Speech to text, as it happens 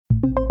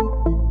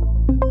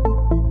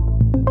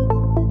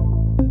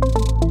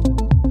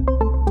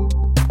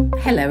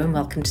Hello and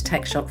welcome to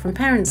Tech Shock from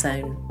Parent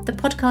Zone, the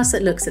podcast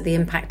that looks at the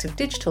impact of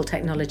digital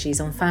technologies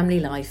on family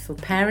life for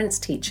parents,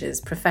 teachers,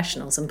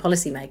 professionals and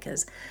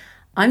policymakers.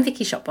 I'm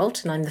Vicky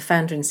Shopbolt and I'm the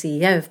founder and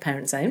CEO of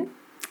Parent Zone.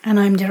 And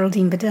I'm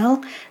Geraldine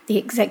Bedell, the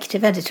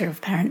executive editor of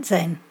Parent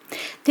Zone.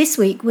 This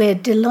week we're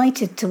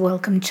delighted to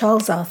welcome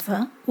Charles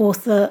Arthur,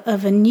 author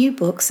of a new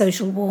book,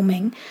 Social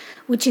Warming,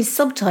 which is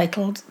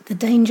subtitled The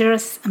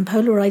Dangerous and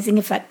Polarising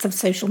Effects of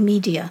Social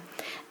Media.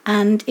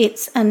 And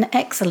it's an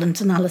excellent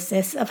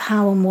analysis of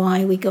how and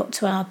why we got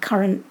to our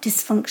current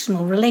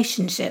dysfunctional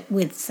relationship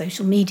with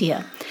social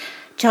media.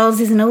 Charles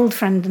is an old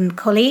friend and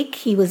colleague.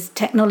 He was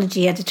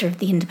technology editor of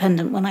The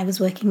Independent when I was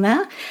working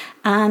there,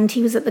 and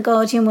he was at The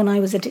Guardian when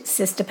I was at its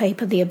sister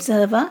paper, The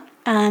Observer,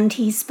 and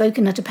he's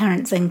spoken at a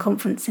Parent Zone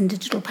conference in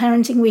Digital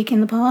Parenting Week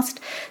in the past.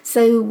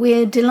 So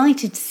we're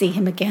delighted to see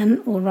him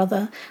again, or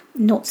rather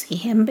not see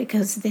him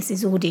because this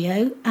is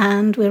audio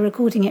and we're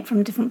recording it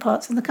from different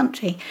parts of the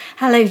country.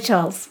 Hello,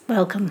 Charles.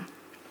 Welcome.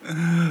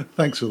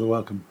 Thanks for the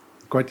welcome.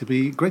 Great to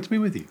be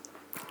with you.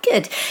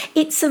 Good.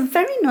 It's a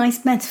very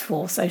nice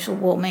metaphor, social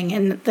warming,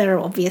 and there are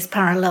obvious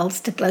parallels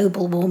to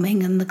global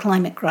warming and the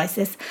climate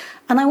crisis.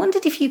 And I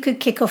wondered if you could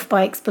kick off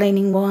by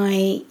explaining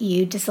why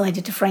you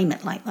decided to frame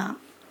it like that.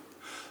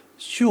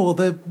 Sure.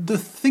 The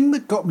thing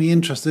that got me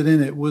interested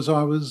in it was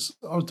I was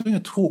doing a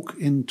talk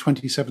in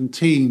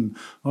 2017.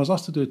 I was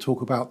asked to do a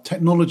talk about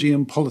technology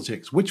and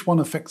politics. Which one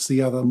affects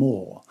the other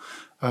more?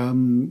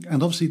 And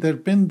obviously there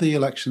had been the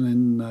election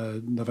in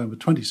November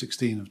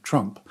 2016 of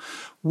Trump,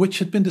 which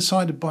had been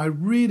decided by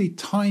really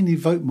tiny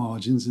vote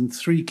margins in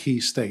three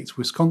key states,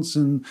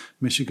 Wisconsin,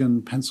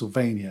 Michigan,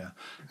 Pennsylvania.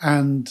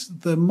 And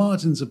the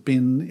margins have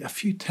been a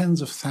few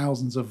tens of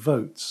thousands of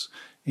votes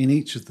in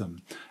each of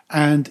them.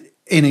 And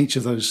in each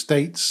of those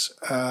states,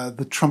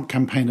 the Trump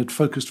campaign had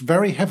focused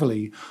very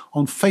heavily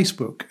on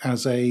Facebook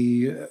as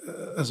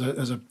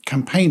a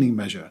campaigning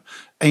measure,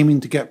 aiming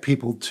to get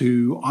people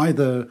to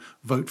either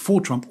vote for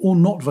Trump or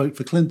not vote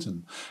for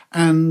Clinton.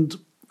 And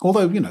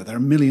although, there are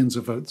millions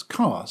of votes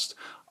cast,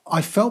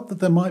 I felt that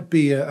there might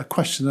be a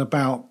question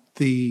about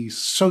the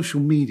social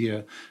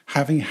media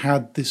having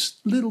had this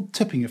little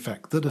tipping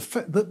effect,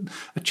 that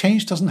a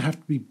change doesn't have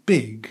to be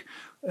big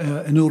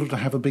in order to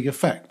have a big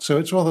effect. So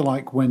it's rather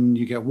like when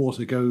you get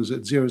water goes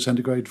at 0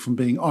 centigrade from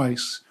being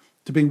ice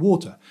to being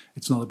water.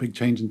 It's not a big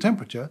change in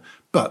temperature,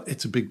 but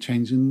it's a big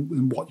change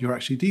in what you're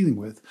actually dealing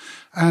with.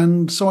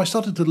 And so I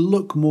started to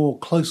look more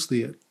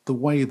closely at the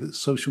way that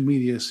social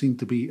media seemed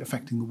to be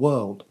affecting the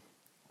world,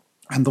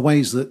 and the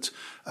ways that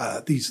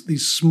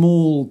these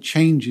small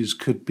changes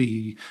could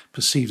be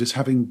perceived as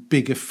having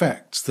big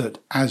effects, that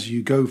as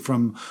you go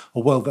from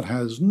a world that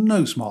has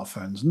no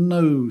smartphones,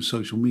 no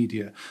social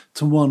media,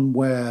 to one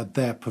where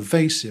they're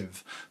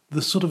pervasive,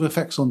 the sort of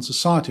effects on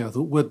society I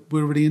thought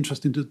were really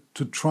interesting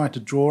to try to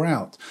draw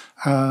out.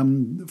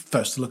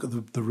 First to look at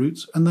the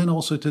roots, and then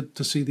also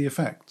to see the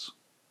effects.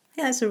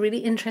 Yeah, it's a really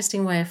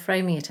interesting way of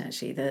framing it,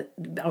 actually, that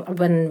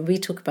when we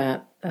talk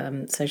about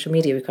social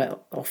media, we quite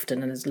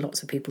often, and as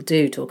lots of people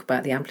do, talk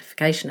about the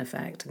amplification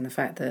effect and the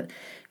fact that,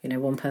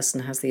 one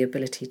person has the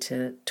ability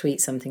to tweet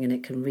something and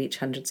it can reach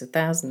hundreds of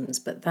thousands.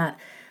 But that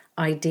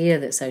idea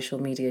that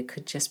social media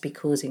could just be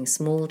causing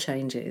small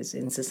changes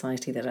in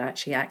society that are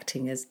actually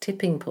acting as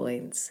tipping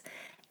points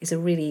is a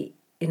really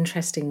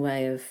interesting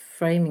way of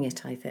framing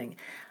it, I think.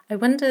 I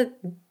wonder,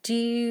 do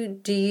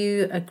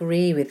you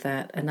agree with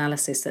that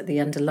analysis that the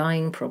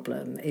underlying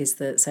problem is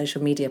that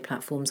social media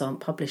platforms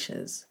aren't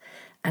publishers,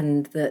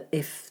 and that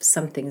if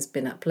something's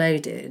been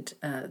uploaded,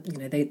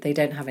 they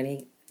don't have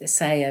any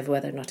say over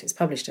whether or not it's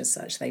published as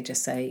such. They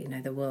just say,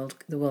 the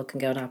world can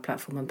go on our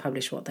platform and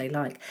publish what they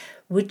like.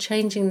 Would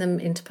changing them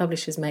into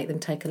publishers make them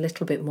take a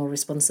little bit more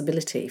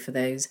responsibility for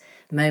those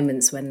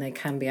moments when they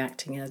can be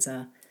acting as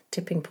a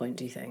tipping point,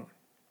 do you think?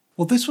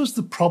 Well, this was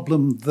the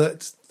problem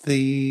that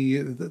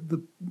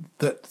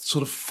that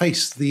sort of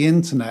faced the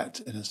internet,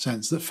 in a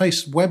sense, that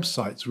faced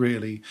websites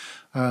really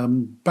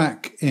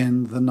back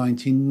in the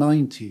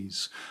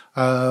 1990s,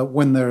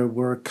 when there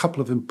were a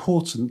couple of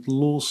important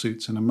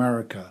lawsuits in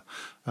America.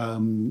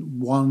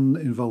 One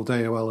involved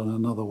AOL and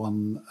another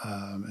one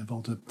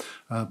involved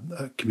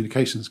a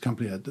communications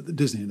company,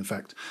 Disney in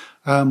effect.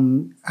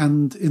 And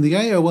in the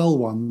AOL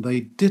one, they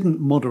didn't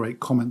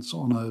moderate comments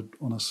on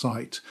a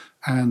site.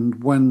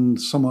 And when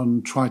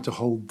someone tried to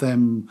hold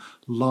them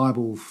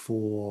liable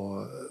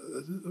for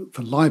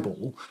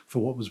libel for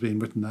what was being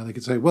written there, they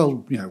could say,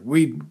 well,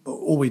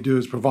 all we do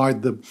is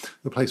provide the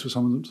place for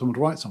someone to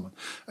write someone.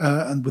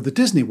 And with the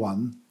Disney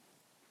one,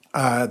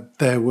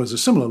 there was a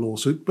similar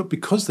lawsuit, but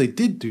because they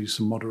did do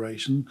some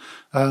moderation,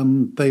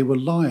 they were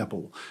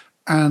liable.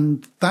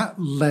 And that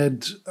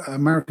led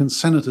American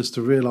senators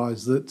to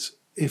realize that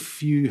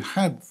if you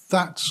had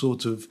that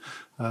sort of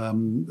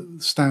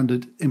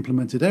standard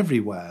implemented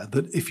everywhere,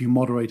 that if you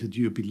moderated,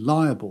 you'd be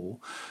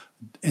liable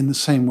in the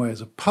same way as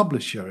a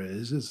publisher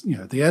is. As,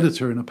 the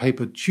editor in a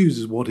paper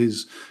chooses what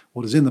is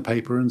in the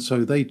paper, and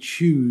so they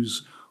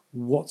choose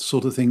what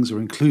sort of things are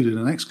included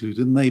and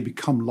excluded, and they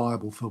become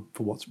liable for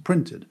what's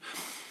printed.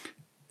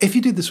 If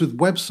you did this with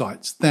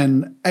websites,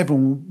 then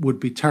everyone would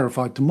be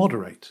terrified to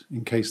moderate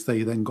in case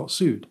they then got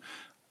sued.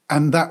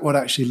 And that would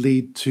actually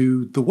lead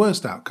to the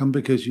worst outcome,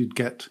 because you'd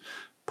get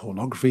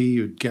pornography,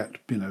 you'd get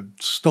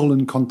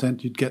stolen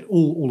content, you'd get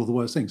all of the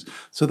worst things.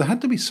 So there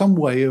had to be some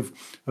way of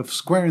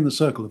squaring the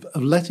circle,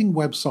 of letting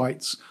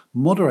websites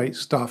moderate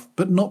stuff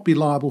but not be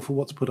liable for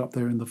what's put up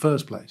there in the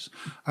first place.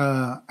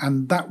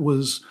 And that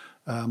was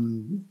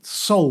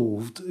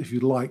solved, if you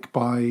like,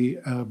 by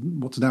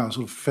what's now a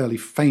sort of fairly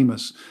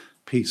famous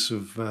a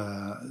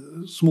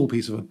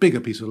bigger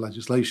piece of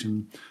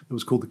legislation that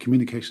was called the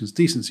Communications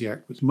Decency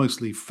Act, which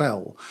mostly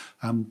fell.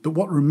 But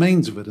what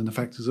remains of it, in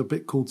effect, is a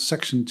bit called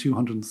Section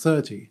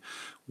 230,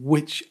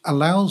 which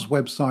allows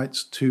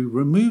websites to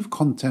remove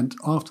content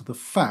after the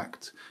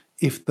fact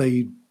if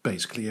they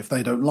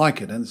don't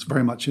like it, and it's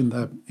very much in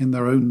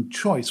their own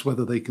choice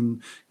whether they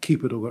can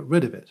keep it or get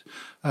rid of it.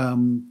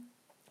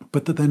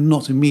 But that they're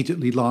not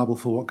immediately liable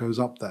for what goes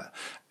up there.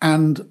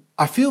 And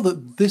I feel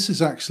that this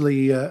is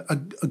actually a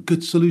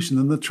good solution.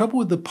 And the trouble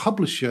with the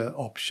publisher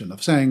option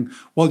of saying,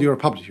 well, you're a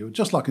publisher,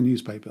 just like a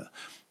newspaper,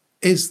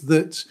 is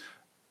that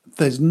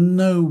there's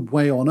no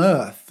way on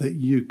earth that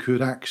you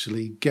could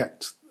actually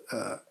get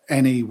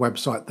any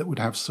website that would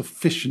have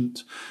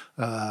sufficient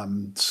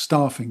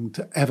staffing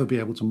to ever be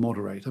able to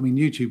moderate. I mean,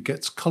 YouTube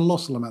gets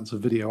colossal amounts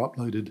of video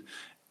uploaded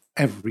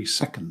every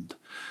second.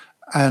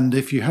 And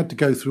if you had to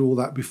go through all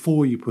that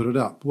before you put it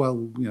up,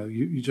 well,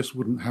 you just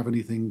wouldn't have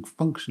anything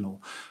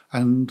functional.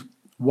 And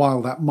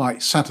while that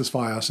might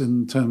satisfy us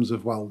in terms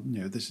of, well,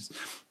 this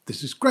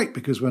is great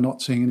because we're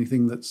not seeing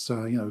anything that's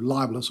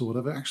libelous or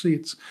whatever. Actually,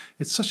 it's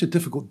such a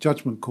difficult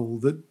judgment call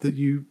that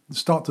you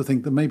start to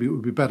think that maybe it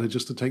would be better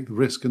just to take the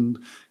risk and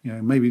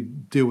maybe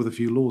deal with a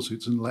few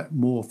lawsuits and let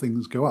more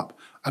things go up.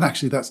 And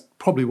actually, that's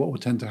probably what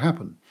would tend to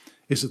happen.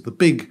 Is that the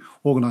big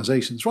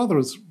organisations, rather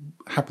as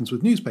happens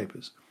with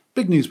newspapers.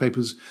 Big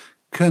newspapers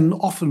can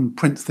often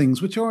print things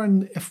which are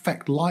in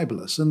effect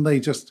libelous, and they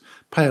just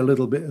pay a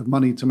little bit of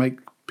money to make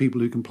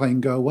people who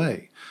complain go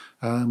away.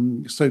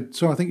 So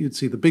I think you'd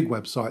see the big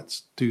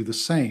websites do the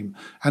same,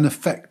 and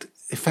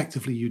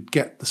effectively you'd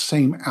get the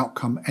same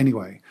outcome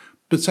anyway.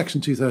 But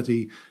Section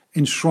 230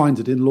 enshrined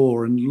it in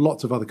law, and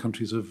lots of other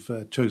countries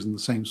have chosen the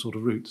same sort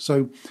of route.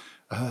 So,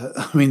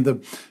 the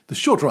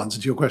shorter answer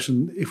to your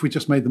question, if we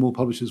just made them all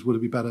publishers, would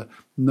it be better?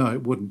 No,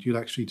 it wouldn't. You'd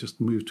actually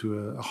just move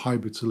to a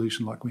hybrid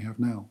solution like we have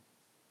now.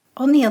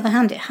 On the other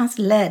hand, it has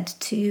led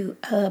to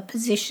a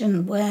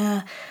position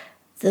where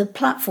the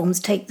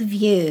platforms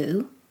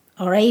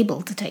are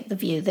able to take the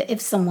view that if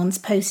someone's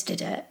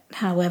posted it,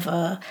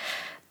 however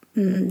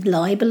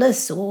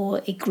libelous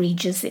or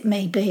egregious it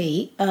may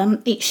be,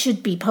 it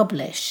should be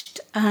published.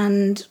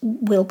 And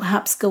we'll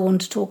perhaps go on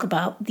to talk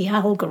about the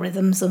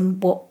algorithms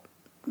and what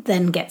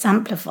then gets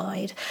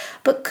amplified.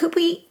 But could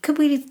we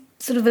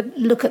sort of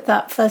look at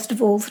that first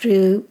of all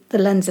through the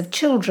lens of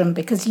children,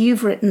 because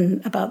you've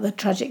written about the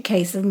tragic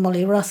case of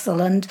Molly Russell,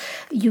 and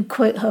you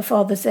quote her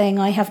father saying,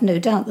 "I have no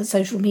doubt that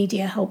social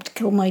media helped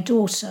kill my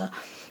daughter."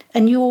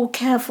 And you're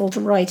careful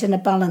to write in a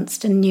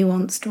balanced and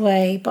nuanced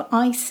way, but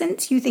I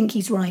sense you think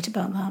he's right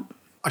about that.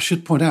 I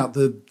should point out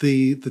that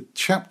the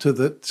chapter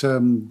that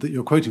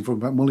you're quoting from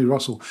about Molly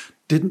Russell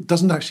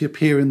doesn't actually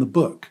appear in the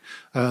book.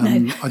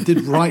 No. I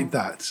did write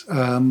that,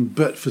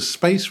 but for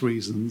space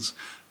reasons,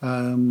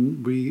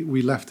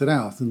 we left it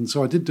out, and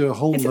so I did do a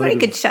whole. It's a very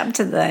good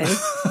chapter, though.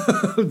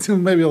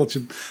 maybe I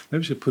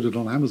should put it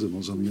on Amazon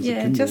or something as a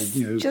Kindle,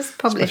 just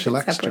publish special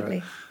it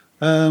separately.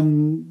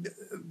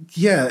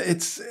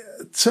 It's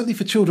certainly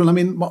for children. I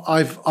mean,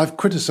 I've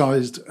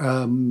criticised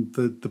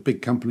the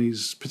big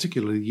companies,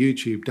 particularly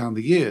YouTube, down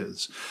the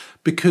years,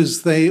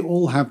 because they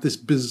all have this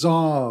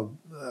bizarre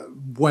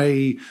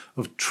way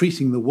of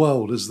treating the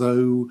world as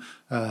though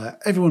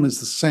everyone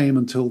is the same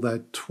until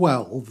they're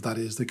 12. That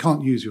is, they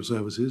can't use your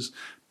services.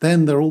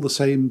 Then they're all the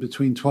same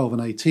between 12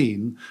 and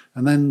 18,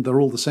 and then they're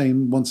all the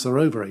same once they're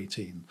over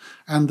 18.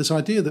 And this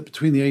idea that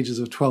between the ages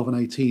of 12 and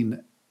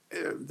 18,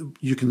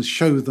 you can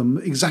show them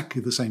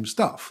exactly the same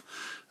stuff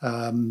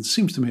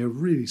seems to me a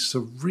really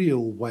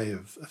surreal way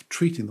of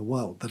treating the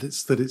world.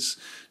 That it's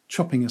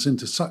chopping us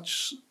into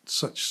such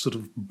sort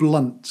of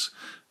blunt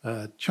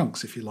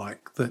chunks, if you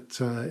like, that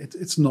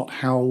it's not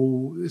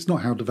how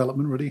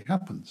development really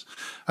happens.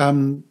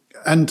 And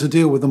to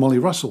deal with the Molly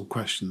Russell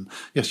question,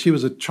 yes, she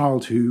was a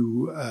child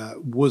who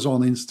was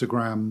on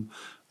Instagram,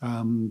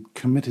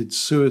 committed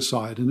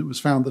suicide, and it was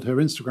found that her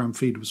Instagram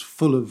feed was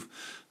full of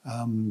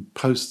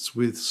posts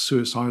with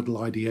suicidal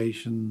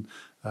ideation,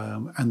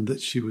 and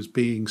that she was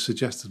being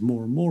suggested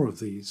more and more of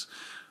these.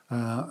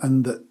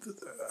 And that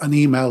an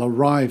email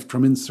arrived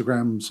from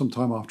Instagram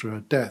sometime after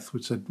her death,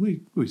 which said,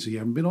 we see you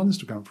haven't been on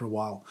Instagram for a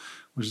while,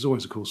 which is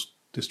always, of course,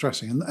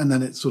 distressing. And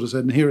then it sort of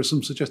said, and here are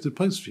some suggested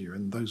posts for you.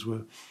 And those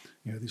were,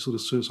 these sort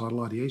of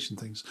suicidal ideation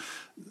things.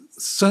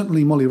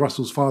 Certainly Molly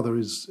Russell's father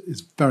is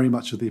very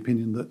much of the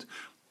opinion that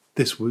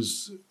this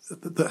was,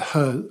 that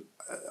her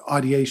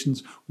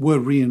ideations were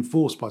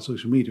reinforced by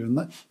social media.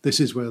 And this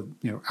is where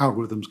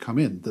algorithms come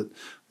in, that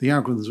the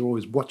algorithms are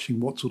always watching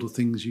what sort of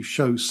things you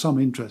show some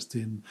interest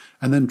in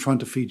and then trying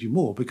to feed you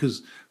more,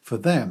 because for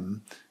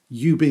them,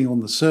 you being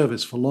on the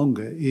service for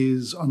longer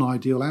is an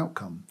ideal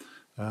outcome.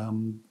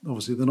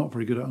 Obviously, they're not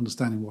very good at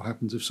understanding what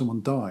happens if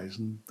someone dies,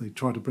 and they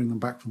try to bring them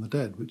back from the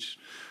dead, which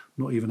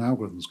not even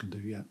algorithms can do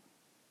yet.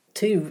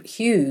 Two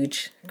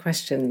huge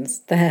questions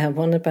there.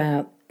 One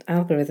about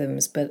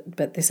algorithms,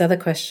 but this other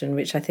question,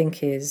 which I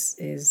think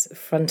is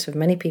front of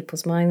many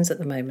people's minds at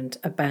the moment,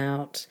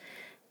 about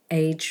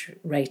age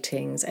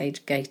ratings,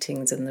 age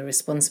gatings, and the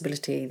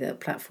responsibility that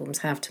platforms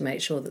have to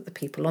make sure that the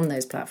people on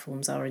those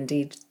platforms are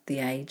indeed the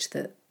age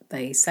that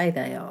they say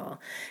they are.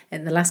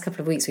 In the last couple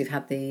of weeks, we've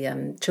had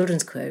the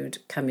Children's Code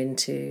come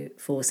into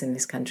force in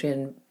this country,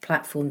 and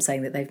platforms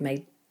saying that they've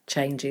made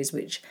changes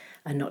which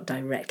are not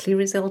directly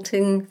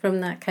resulting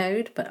from that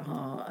code, but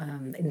are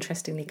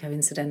interestingly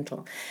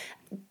coincidental.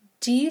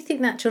 Do you think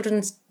that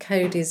Children's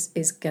Code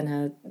is going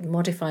to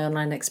modify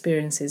online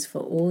experiences for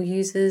all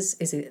users?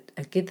 Is it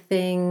a good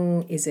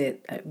thing?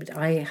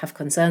 I have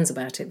concerns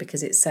about it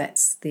because it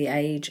sets the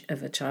age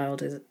of a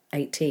child as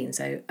 18.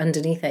 So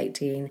underneath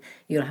 18,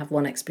 you'll have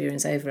one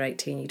experience, over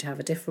 18, you'd have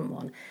a different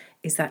one.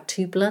 Is that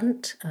too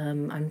blunt?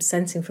 I'm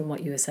sensing from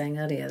what you were saying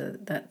earlier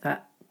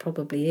that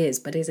probably is,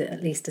 but is it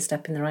at least a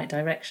step in the right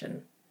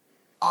direction?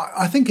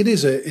 I think it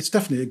is. It's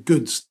definitely a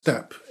good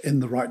step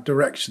in the right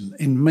direction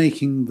in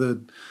making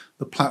the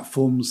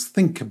platforms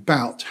think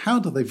about how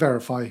do they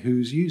verify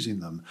who's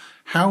using them?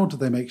 How do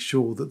they make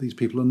sure that these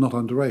people are not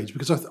underage?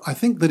 Because I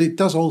think that it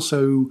does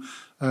also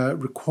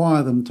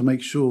require them to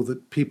make sure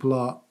that people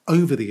are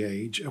over the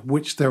age at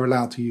which they're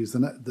allowed to use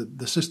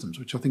the systems,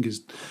 which I think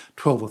is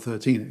 12 or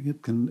 13.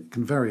 It can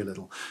vary a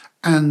little.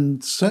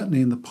 And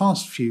certainly in the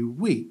past few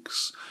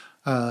weeks,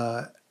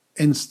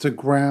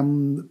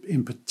 Instagram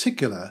in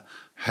particular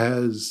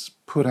has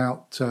put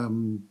out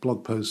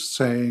blog posts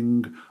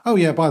saying, oh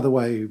yeah, by the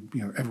way,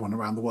 everyone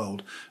around the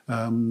world,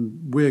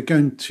 we're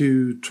going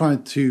to try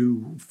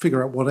to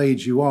figure out what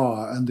age you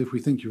are, and if we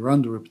think you're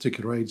under a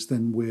particular age,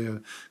 then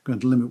we're going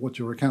to limit what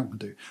your account can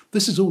do.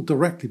 This is all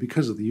directly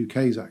because of the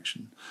UK's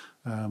action.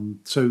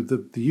 So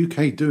the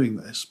UK doing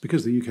this,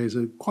 because the UK is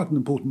quite an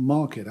important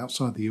market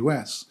outside the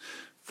US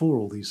for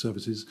all these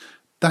services,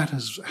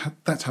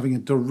 that's having a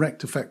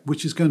direct effect,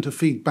 which is going to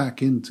feed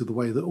back into the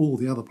way that all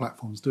the other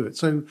platforms do it.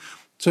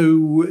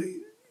 So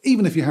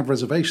even if you have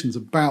reservations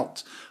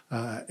about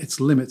its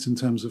limits in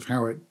terms of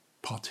how it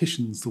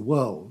partitions the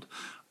world,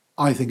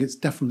 I think it's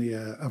definitely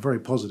a very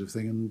positive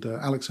thing. And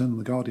Alex Hearn in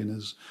The Guardian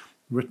has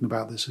written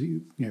about this.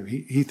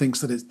 He thinks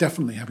that it's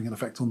definitely having an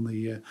effect on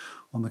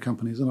the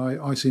companies, and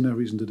I see no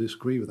reason to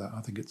disagree with that.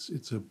 I think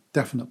it's a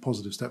definite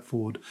positive step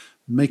forward,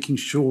 making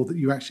sure that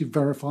you actually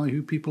verify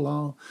who people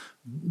are,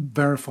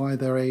 verify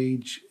their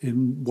age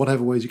in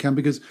whatever ways you can,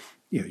 because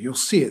you'll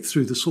see it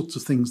through the sorts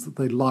of things that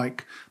they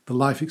like, the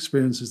life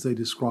experiences they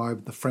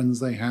describe, the friends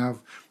they have.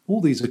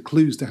 All these are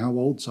clues to how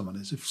old someone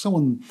is. If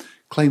someone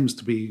claims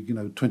to be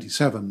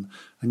 27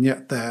 and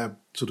yet they're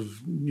sort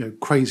of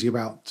crazy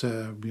about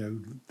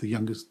the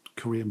youngest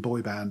Korean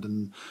boy band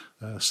and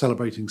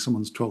celebrating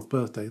someone's 12th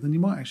birthday, then you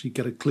might actually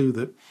get a clue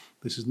that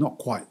this is not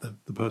quite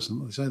the person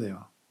that they say they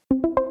are.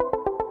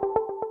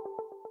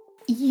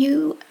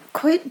 You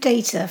quote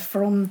data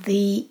from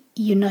the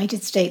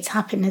United States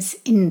Happiness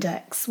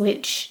Index,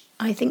 which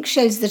I think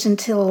shows that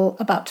until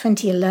about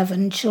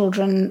 2011,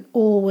 children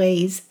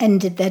always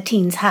ended their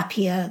teens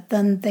happier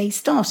than they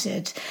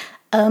started.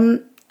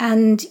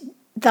 And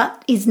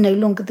that is no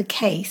longer the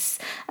case.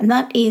 And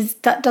that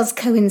does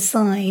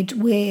coincide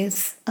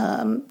with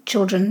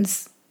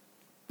children's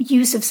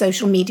use of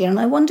social media. And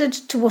I wondered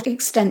to what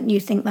extent you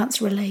think that's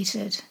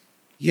related.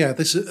 Yeah,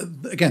 this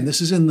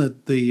is in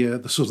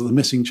the sort of the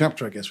missing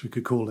chapter, I guess we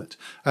could call it.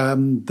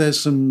 There's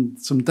some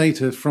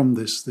data from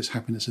this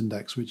happiness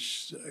index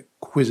which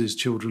quizzes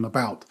children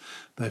about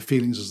their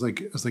feelings as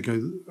they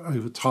go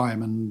over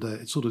time, and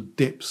it sort of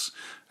dips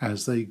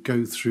as they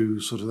go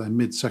through sort of their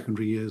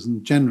mid-secondary years,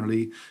 and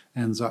generally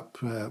ends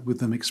up with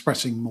them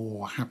expressing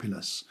more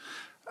happiness.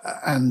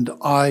 And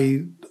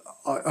I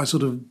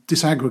sort of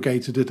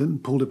disaggregated it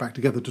and pulled it back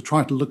together to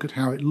try to look at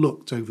how it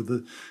looked over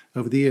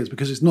the years,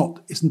 because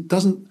it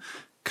doesn't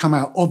come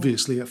out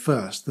obviously at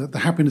first. The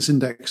happiness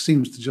index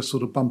seems to just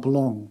sort of bump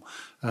along.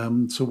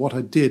 So what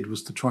I did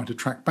was to try to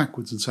track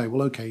backwards and say,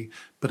 well, okay,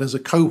 but as a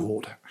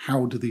cohort,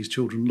 how do these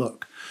children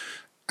look?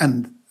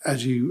 And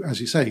as you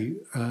say,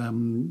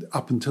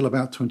 up until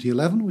about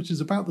 2011, which is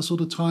about the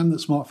sort of time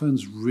that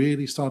smartphones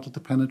really started to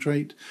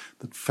penetrate,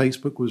 that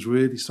Facebook was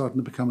really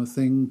starting to become a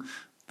thing,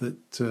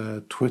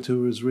 that Twitter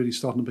was really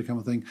starting to become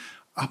a thing.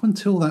 Up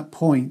until that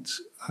point,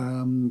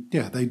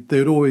 they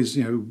would always,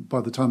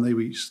 by the time they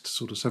reached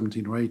sort of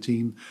 17 or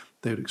 18,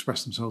 they would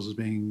express themselves as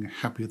being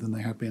happier than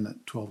they had been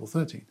at 12 or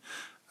 13.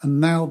 And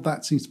now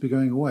that seems to be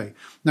going away.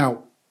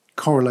 Now,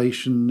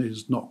 correlation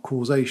is not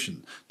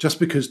causation. Just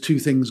because two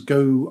things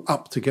go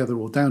up together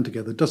or down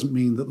together doesn't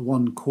mean that the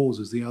one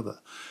causes the other.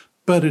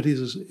 But it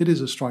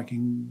is a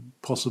striking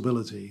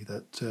possibility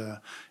that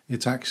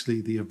it's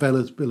actually the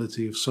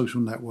availability of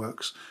social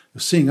networks,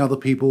 of seeing other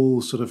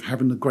people sort of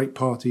having the great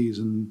parties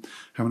and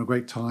having a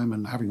great time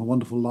and having a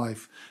wonderful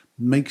life,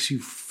 makes you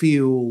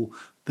feel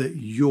that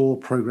your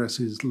progress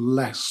is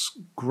less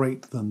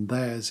great than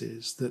theirs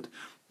is, that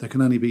there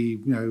can only be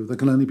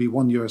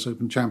one US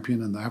Open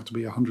champion and there have to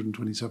be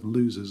 127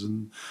 losers,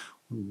 and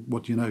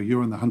what do you know,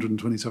 you're in the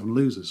 127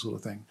 losers sort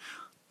of thing.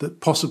 That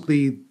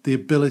possibly the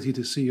ability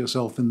to see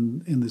yourself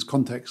in this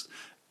context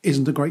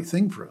isn't a great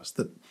thing for us.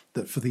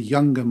 That for the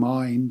younger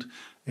mind,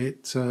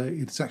 it's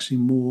actually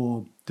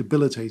more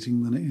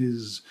debilitating than it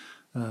is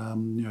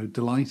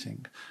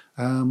delighting.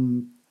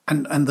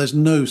 And there's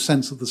no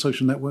sense that the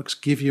social networks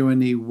give you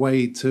any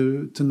way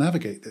to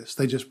navigate this.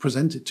 They just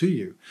present it to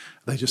you.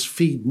 They just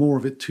feed more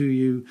of it to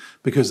you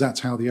because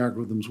that's how the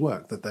algorithms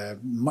work, that they're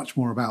much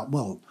more about,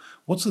 well,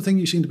 what's the thing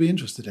you seem to be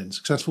interested in?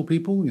 Successful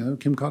people,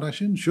 Kim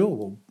Kardashian?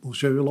 Sure, we'll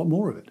show you a lot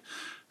more of it.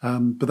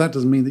 But that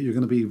doesn't mean that you're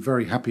going to be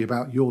very happy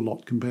about your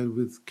lot compared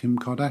with Kim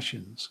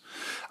Kardashian's.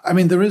 I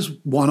mean, there is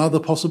one other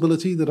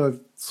possibility that I've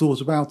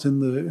thought about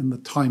in the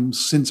time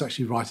since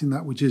actually writing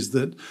that, which is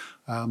that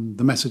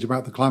the message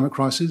about the climate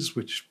crisis,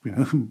 which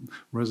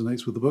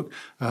resonates with the book,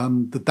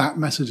 that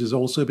message has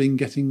also been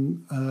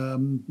getting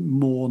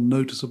more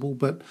noticeable.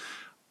 But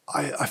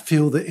I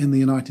feel that in the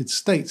United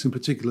States, in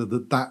particular,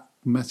 that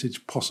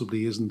message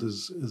possibly isn't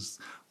as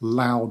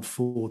loud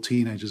for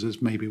teenagers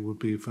as maybe it would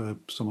be for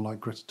someone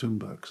like Greta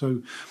Thunberg.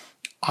 So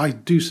I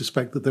do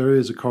suspect that there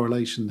is a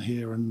correlation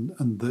here,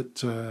 and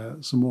that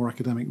some more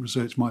academic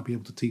research might be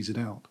able to tease it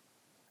out.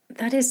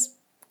 That is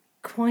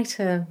quite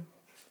a...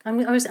 I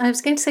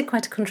was going to say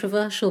quite a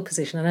controversial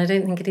position, and I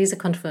don't think it is a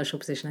controversial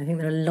position. I think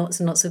there are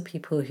lots and lots of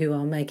people who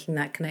are making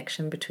that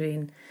connection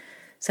between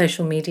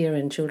social media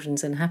and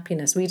children's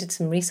unhappiness. We did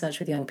some research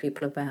with young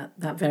people about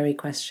that very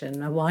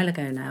question a while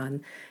ago now,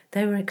 and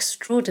they were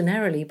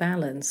extraordinarily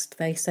balanced.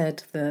 They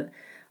said that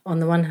on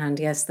the one hand,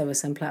 yes, there were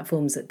some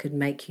platforms that could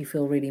make you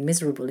feel really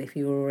miserable if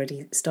you were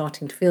already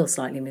starting to feel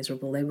slightly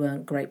miserable. They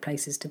weren't great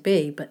places to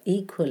be, but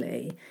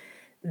equally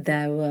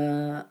there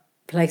were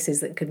places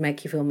that could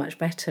make you feel much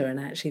better, and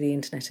actually the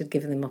internet had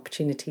given them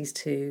opportunities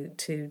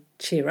to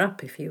cheer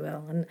up, if you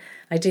will. And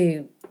I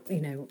do,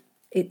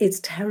 it's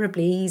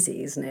terribly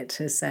easy, isn't it,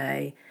 to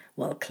say,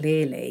 well,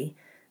 clearly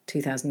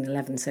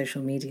 2011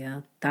 social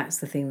media, that's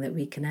the thing that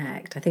we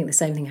connect. I think the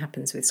same thing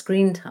happens with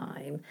screen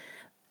time.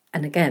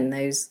 And again,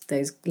 those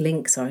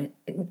links are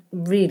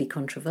really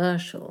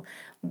controversial.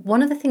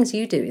 One of the things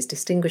you do is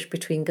distinguish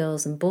between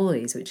girls and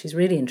boys, which is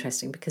really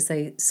interesting because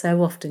they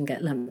so often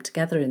get lumped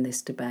together in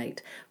this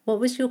debate. What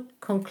was your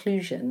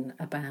conclusion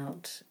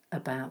about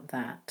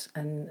that,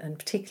 and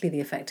particularly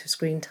the effect of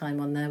screen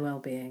time on their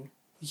well-being?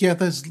 Yeah,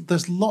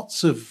 there's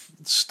lots of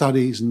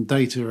studies and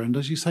data, and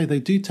as you say, they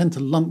do tend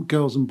to lump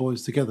girls and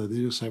boys together.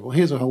 They just say, well,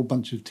 here's a whole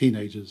bunch of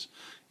teenagers,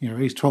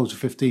 aged 12 to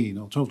 15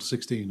 or 12 to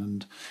 16,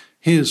 and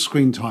here's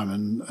screen time,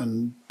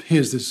 and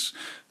here's this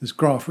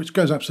graph which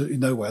goes absolutely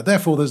nowhere.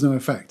 Therefore, there's no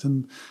effect.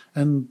 And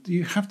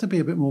you have to be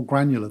a bit more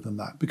granular than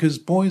that, because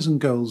boys and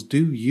girls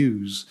do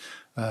use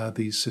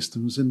these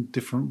systems in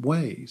different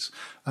ways.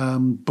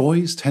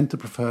 Boys tend to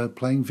prefer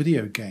playing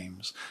video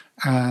games,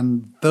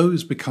 and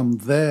those become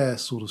their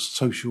sort of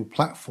social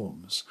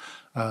platforms.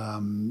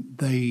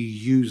 They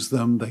use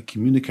them, they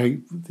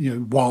communicate,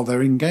 while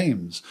they're in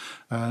games.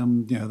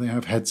 They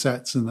have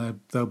headsets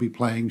and they'll be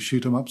playing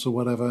shoot 'em ups or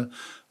whatever,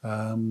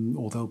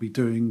 or they'll be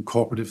doing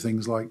cooperative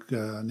things like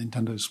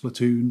Nintendo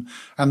Splatoon,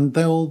 and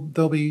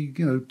they'll be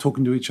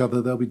talking to each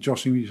other, they'll be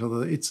joshing each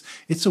other.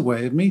 It's a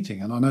way of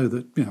meeting, and I know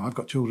that I've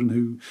got children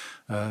who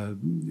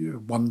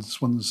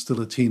one's still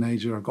a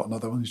teenager. I've got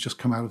another one who's just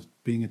come out of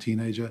being a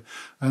teenager,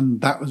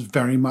 and that was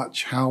very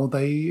much how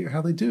they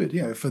do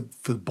it.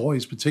 For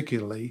boys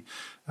particularly,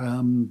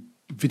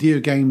 video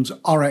games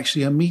are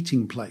actually a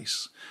meeting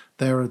place.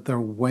 They're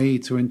a way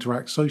to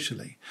interact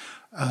socially.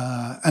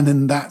 And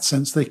in that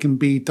sense, they can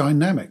be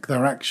dynamic.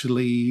 They're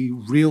actually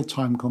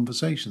real-time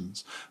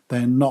conversations.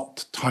 They're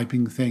not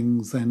typing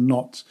things. They're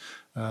not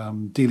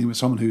dealing with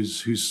someone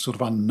who's sort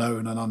of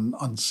unknown and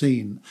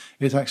unseen.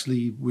 It's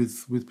actually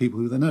with people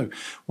who they know.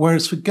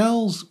 Whereas for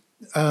girls,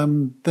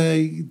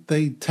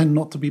 they tend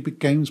not to be big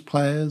games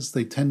players.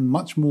 They tend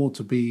much more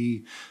to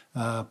be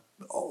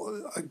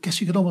I guess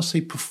you could almost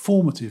say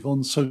performative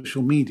on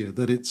social media,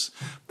 that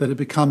it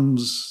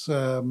becomes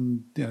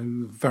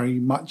very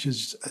much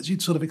as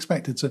you'd sort of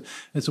expect.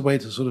 It's a way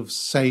to sort of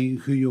say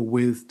who you're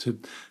with,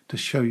 to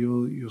show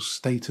your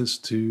status,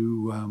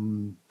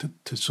 to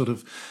sort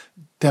of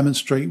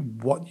demonstrate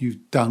what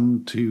you've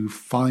done, to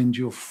find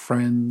your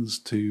friends,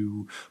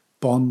 to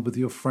bond with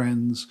your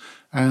friends.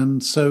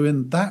 And so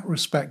in that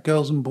respect,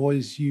 girls and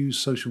boys use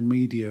social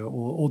media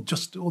or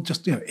just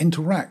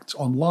interact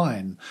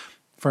online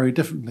very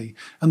differently.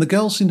 And the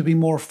girls seem to be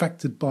more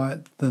affected by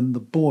it than the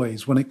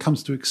boys when it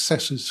comes to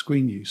excessive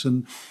screen use.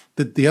 And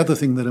the other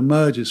thing that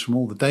emerges from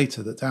all the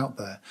data that's out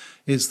there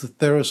is that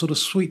there are sort of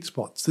sweet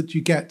spots that you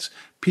get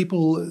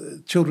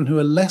children who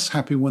are less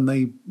happy when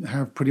they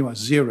have pretty much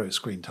zero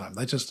screen time.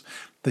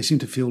 they seem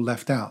to feel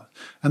left out.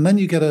 And then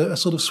you get a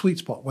sort of sweet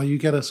spot where you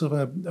get a sort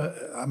of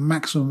a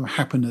maximum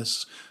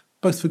happiness,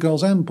 both for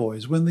girls and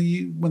boys, when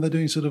they're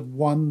doing sort of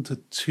 1 to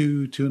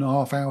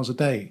 2.5 hours a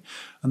day.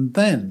 And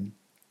then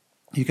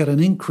you get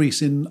an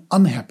increase in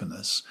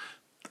unhappiness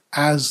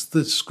as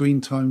the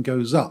screen time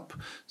goes up.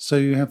 So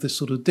you have this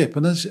sort of dip.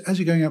 And as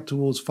you're going up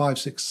towards 5,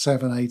 6,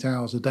 7, 8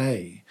 hours a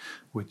day,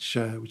 which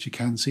you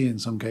can see in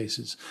some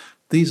cases,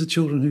 these are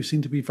children who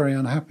seem to be very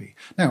unhappy.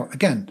 Now,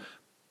 again,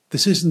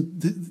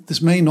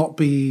 this may not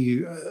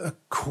be a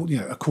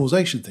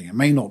causation thing. It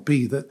may not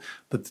be that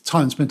the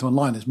time spent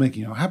online is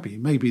making you happy.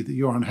 It may be that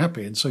you're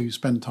unhappy and so you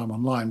spend time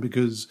online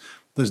because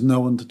there's no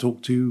one to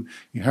talk to,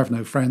 you have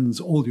no friends,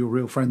 all your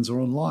real friends are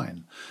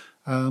online.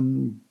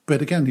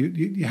 But again,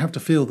 you have to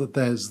feel that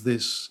there's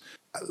this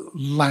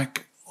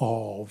lack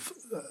of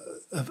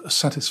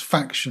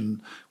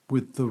satisfaction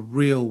with the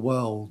real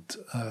world,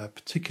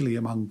 particularly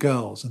among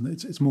girls, and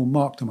it's more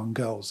marked among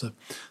girls,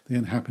 the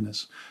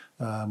unhappiness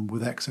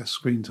with excess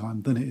screen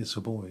time than it is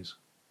for boys.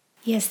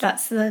 Yes,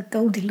 that's the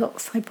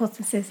Goldilocks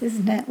hypothesis,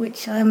 isn't it?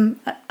 Which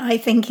I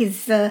think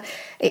is,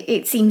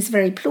 it seems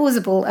very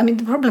plausible. I mean,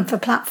 the problem for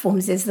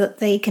platforms is that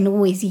they can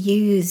always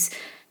use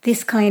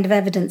this kind of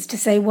evidence to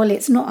say, well,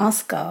 it's not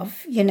us,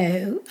 Gov,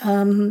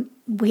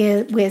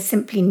 we're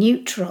simply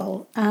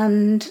neutral.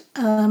 And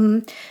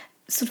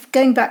sort of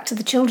going back to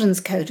the children's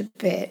code a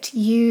bit,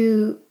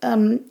 you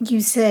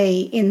say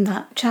in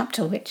that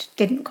chapter, which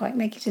didn't quite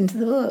make it into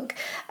the book,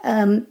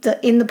 that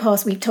in the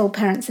past we've told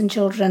parents and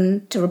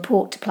children to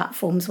report to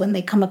platforms when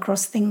they come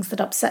across things that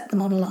upset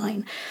them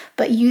online.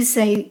 But you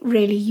say,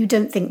 really, you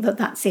don't think that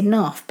that's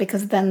enough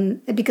because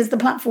the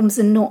platforms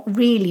are not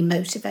really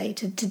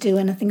motivated to do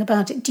anything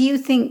about it. Do you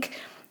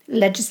think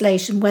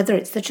legislation, whether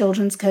it's the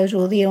children's code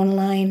or the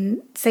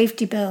online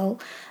safety bill,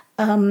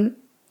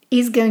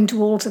 is going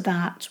to alter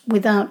that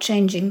without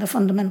changing the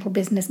fundamental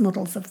business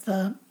models of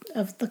the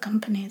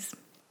companies?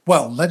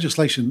 Well,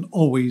 legislation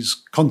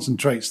always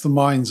concentrates the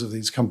minds of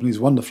these companies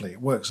wonderfully.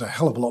 It works a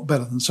hell of a lot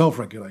better than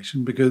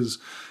self-regulation, because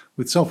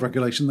with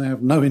self-regulation they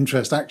have no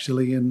interest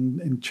actually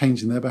in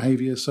changing their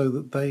behaviour so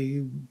that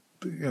they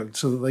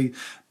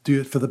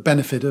do it for the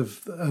benefit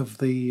of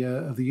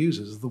the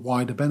users, the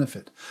wider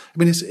benefit. I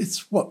mean,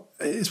 it's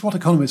what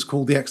economists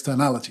call the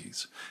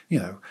externalities.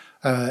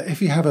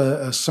 If you have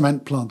a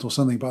cement plant or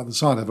something by the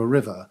side of a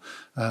river,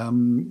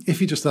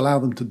 if you just allow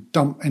them to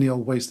dump any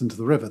old waste into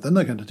the river, then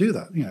they're going to do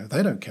that.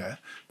 They don't care.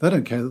 They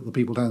don't care that the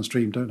people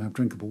downstream don't have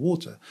drinkable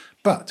water.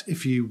 But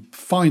if you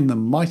fine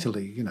them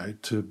mightily,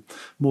 to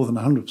more than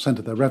 100%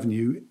 of their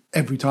revenue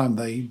every time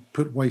they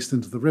put waste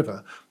into the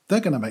river, they're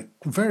going to make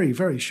very,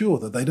 very sure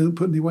that they don't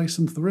put any waste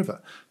into the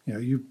river.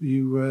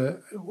 You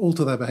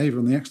alter their behaviour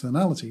on the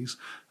externalities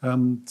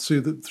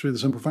through the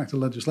simple fact of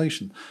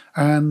legislation.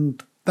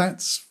 And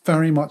that's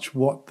very much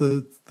what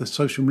the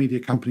social media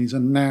companies are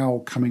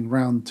now coming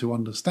round to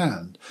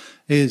understand,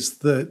 is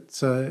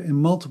that in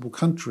multiple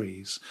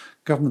countries,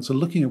 governments are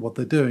looking at what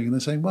they're doing and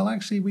they're saying, well,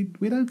 actually,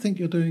 we don't think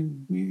you're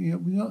doing,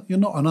 you're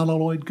not an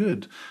unalloyed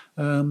good.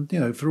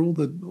 For all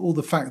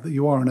the fact that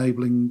you are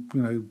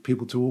enabling,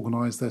 people to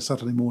organise their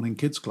Saturday morning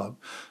kids club,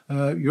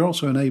 you're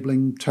also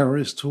enabling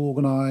terrorists to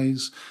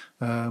organise.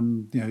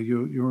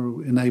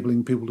 You're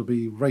enabling people to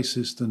be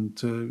racist and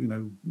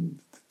to,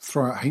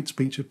 throw out hate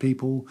speech at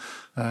people.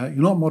 You're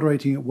not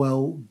moderating it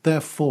well.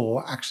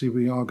 Therefore, actually,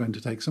 we are going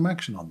to take some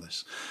action on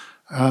this.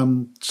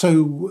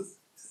 So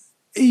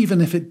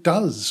even if it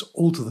does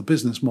alter the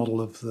business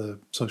model of the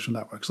social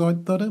networks, I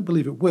don't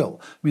believe it will.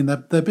 I mean,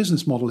 their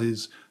business model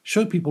is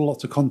show people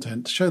lots of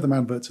content, show them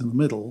adverts in the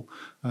middle,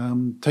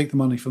 take the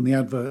money from the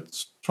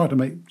adverts, try to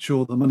make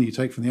sure the money you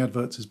take from the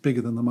adverts is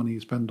bigger than the money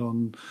you spend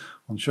on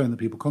showing the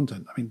people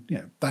content. I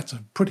mean, that's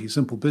a pretty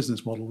simple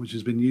business model, which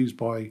has been used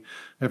by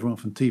everyone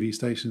from TV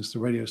stations to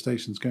radio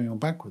stations going on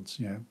backwards,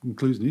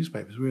 includes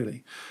newspapers,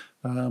 really.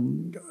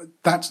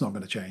 That's not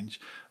going to change.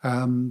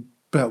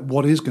 But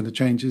what is going to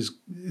change is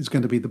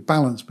going to be the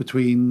balance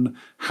between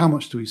how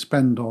much do we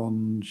spend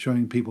on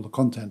showing people the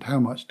content, how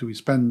much do we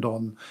spend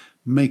on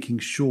making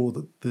sure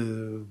that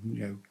the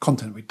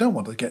content we don't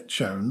want to get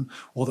shown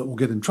or that we'll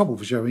get in trouble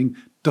for showing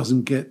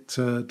doesn't get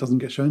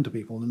shown to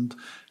people, and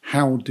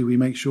how do we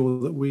make sure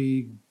that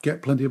we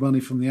get plenty of money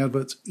from the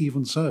adverts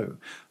even so.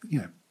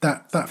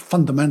 That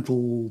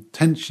fundamental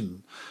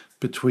tension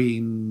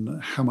between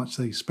how much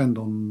they spend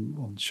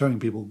on showing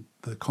people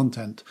the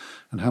content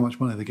and how much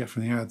money they get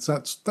from the ads,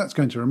 that's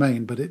going to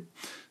remain. But it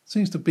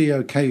seems to be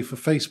okay for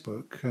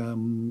Facebook,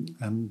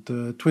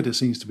 and Twitter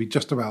seems to be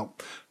just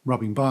about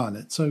rubbing by on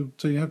it. So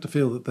you have to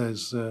feel that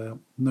there's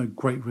no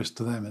great risk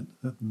to them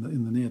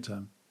in the near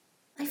term.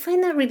 I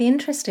find that really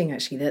interesting,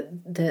 actually,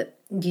 that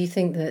you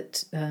think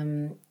that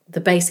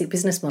the basic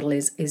business model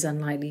is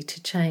unlikely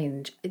to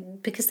change,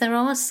 because there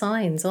are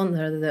signs, aren't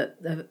there,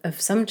 of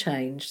some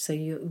change. So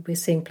we're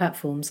seeing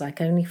platforms like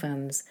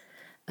OnlyFans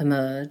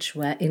emerge,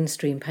 where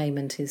in-stream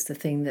payment is the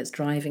thing that's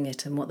driving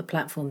it, and what the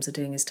platforms are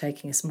doing is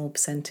taking a small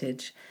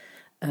percentage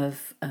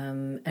of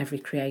every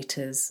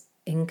creator's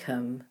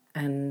income.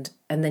 And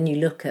then you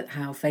look at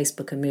how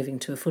Facebook are moving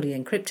to a fully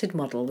encrypted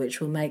model, which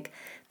will make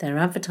their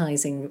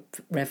advertising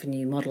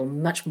revenue model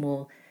much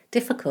more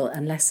difficult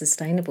and less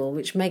sustainable,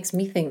 which makes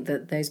me think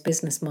that those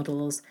business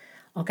models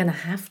are going to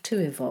have to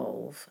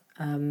evolve.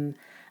 And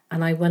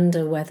I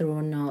wonder whether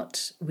or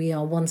not we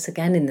are once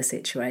again in the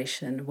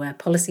situation where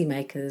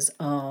policymakers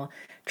are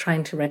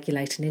trying to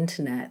regulate an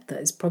internet that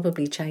is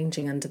probably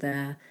changing under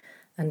their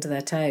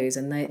toes,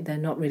 and they're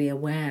not really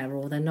aware,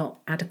 or they're not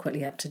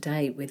adequately up to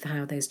date with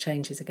how those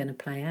changes are going to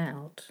play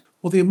out.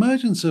 Well, the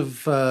emergence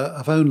of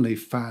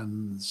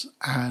OnlyFans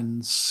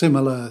and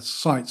similar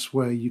sites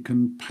where you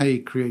can pay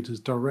creators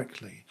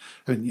directly,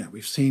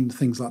 we've seen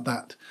things like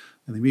that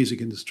in the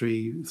music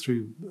industry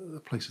through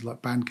places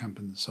like Bandcamp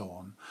and so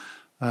on.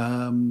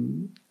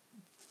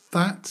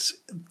 That,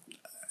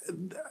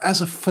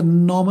 as a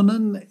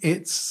phenomenon,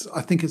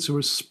 I think it's a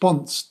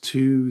response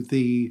to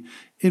the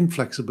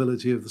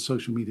inflexibility of the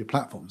social media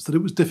platforms, that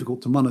it was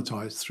difficult to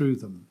monetize through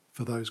them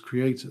for those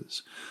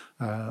creators.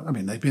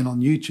 They've been on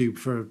YouTube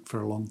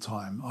for a long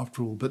time,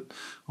 after all, but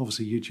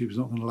obviously YouTube is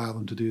not going to allow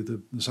them to do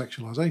the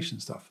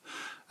sexualization stuff.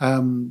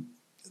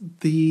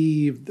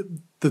 The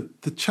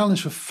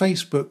challenge for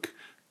Facebook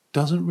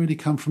doesn't really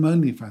come from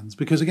OnlyFans,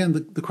 because again,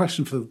 the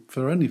question for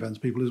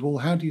OnlyFans people is, well,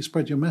 how do you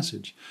spread your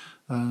message?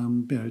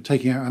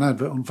 Taking out an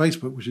advert on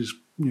Facebook, which is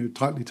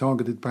tightly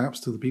targeted perhaps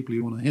to the people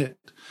you want to hit,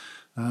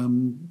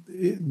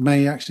 it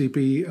may actually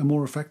be a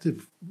more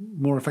effective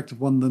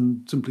one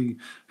than simply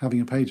having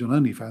a page on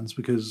OnlyFans,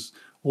 because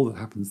all that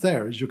happens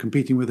there is you're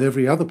competing with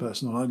every other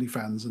person on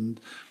OnlyFans,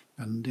 and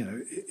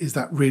is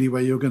that really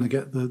where you're going to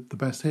get the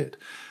best hit?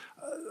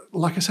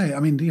 Like I say,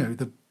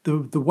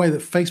 the way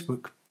that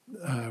Facebook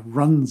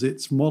runs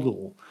its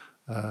model,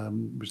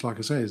 which, like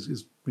I say,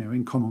 is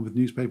in common with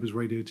newspapers,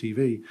 radio,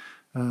 TV.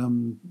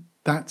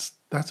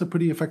 That's a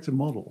pretty effective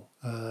model.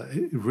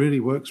 It really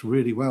works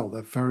really well.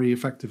 They're very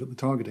effective at the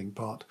targeting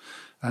part,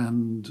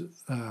 and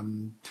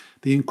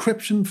the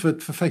encryption for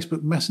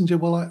Facebook Messenger.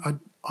 Well,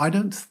 I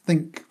don't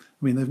think.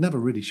 They've never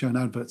really shown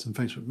adverts in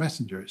Facebook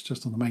Messenger. It's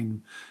just on the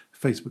main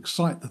Facebook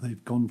site that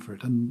they've gone for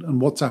it. And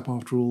WhatsApp,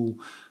 after all,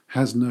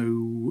 has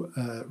no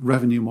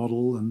revenue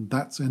model, and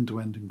that's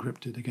end-to-end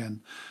encrypted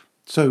again.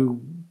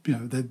 So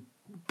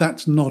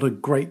that's not a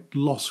great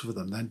loss for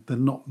them. They're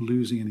not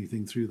losing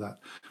anything through that.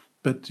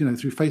 But through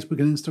Facebook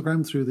and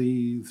Instagram, through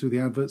the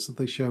adverts that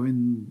they show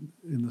in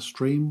the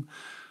stream,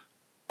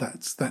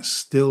 that's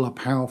still a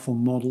powerful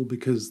model,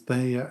 because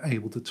they are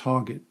able to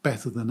target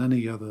better than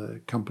any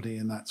other company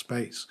in that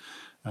space.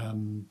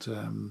 And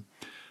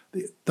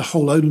the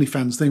whole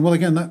OnlyFans thing, well,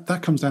 again,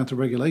 that comes down to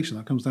regulation.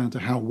 That comes down to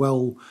how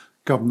well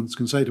governments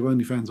can say to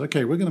OnlyFans,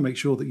 okay, we're going to make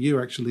sure that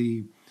you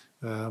actually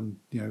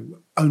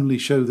only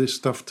show this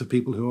stuff to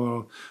people who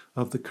are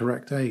of the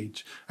correct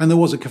age. And there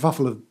was a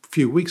kerfuffle a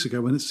few weeks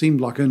ago when it seemed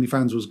like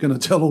OnlyFans was going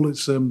to tell all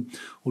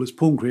its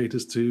porn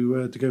creators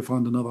to go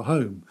find another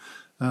home,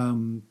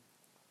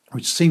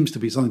 which seems to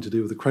be something to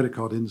do with the credit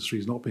card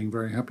industries not being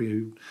very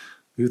happy,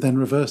 who then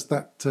reversed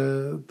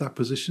that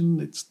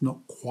position. It's not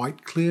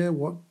quite clear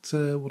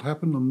what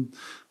happened, and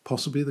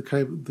possibly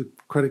the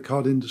credit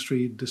card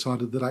industry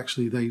decided that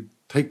actually they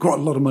take quite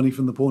a lot of money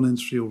from the porn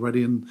industry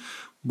already, and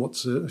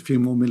what's a few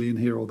more million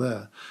here or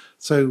there.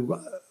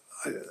 So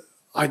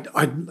I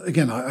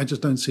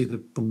just don't see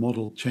the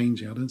model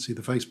changing. I don't see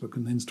the Facebook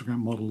and Instagram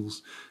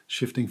models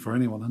shifting for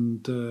anyone.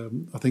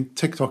 And I think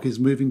TikTok is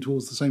moving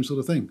towards the same sort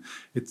of thing.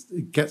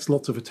 It gets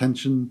lots of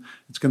attention.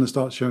 It's going to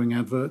start showing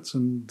adverts,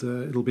 and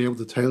it'll be able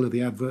to tailor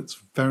the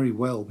adverts very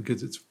well,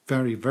 because it's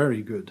very,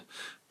 very good,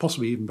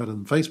 possibly even better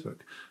than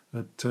Facebook,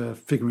 at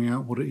figuring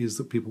out what it is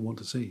that people want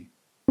to see.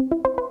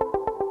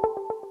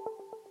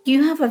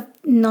 You have a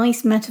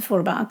nice metaphor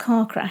about a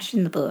car crash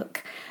in the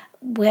book,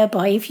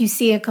 whereby if you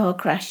see a car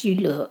crash, you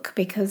look,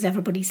 because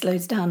everybody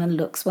slows down and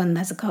looks when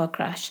there's a car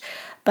crash.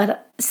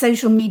 But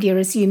social media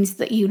assumes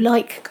that you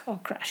like car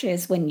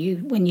crashes when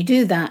you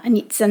do that, and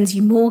it sends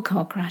you more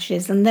car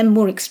crashes and then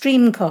more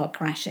extreme car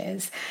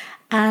crashes.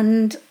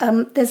 And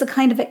there's a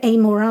kind of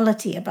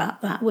amorality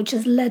about that, which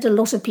has led a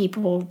lot of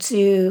people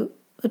to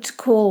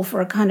call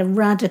for a kind of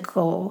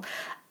radical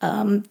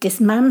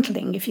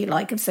dismantling, if you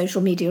like, of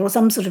social media, or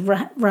some sort of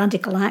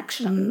radical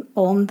action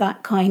on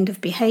that kind of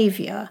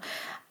behaviour.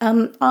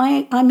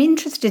 I'm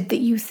interested that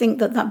you think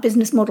that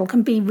business model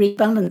can be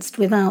rebalanced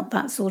without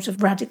that sort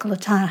of radical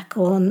attack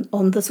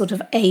on the sort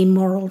of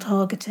amoral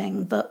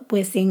targeting that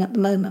we're seeing at the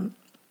moment.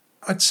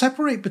 I'd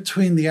separate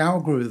between the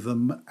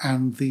algorithm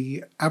and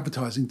the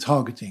advertising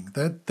targeting.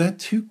 They're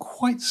two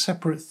quite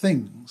separate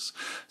things.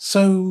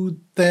 So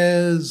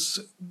there's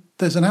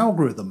an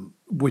algorithm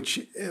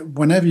which,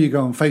 whenever you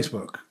go on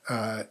Facebook,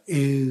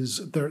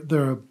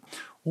 there are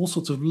all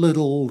sorts of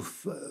little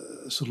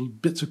sort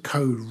of bits of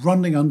code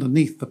running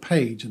underneath the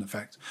page, in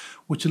effect,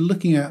 which are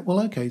looking at, well,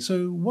 okay,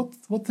 so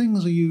what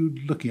things are you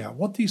looking at?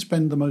 What do you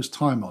spend the most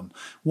time on?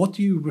 What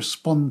do you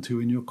respond to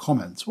in your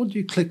comments? What do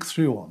you click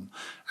through on?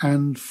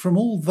 And from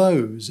all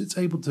those, it's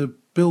able to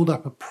build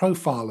up a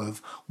profile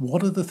of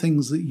what are the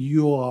things that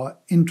you are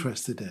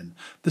interested in.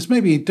 This may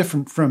be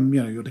different from,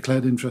 your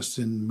declared interest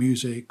in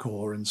music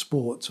or in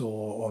sports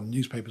or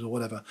newspapers or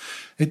whatever.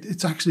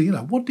 It's actually,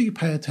 what do you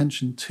pay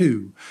attention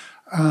to?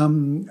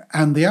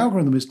 And the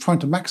algorithm is trying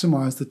to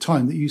maximize the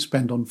time that you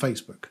spend on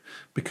Facebook,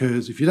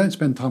 because if you don't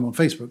spend time on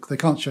Facebook, they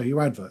can't show you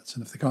adverts.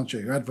 And if they can't show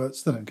you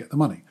adverts, they don't get the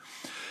money.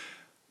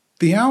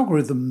 The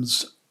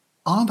algorithms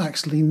aren't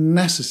actually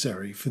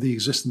necessary for the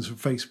existence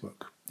of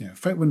Facebook.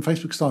 When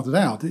Facebook started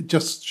out, it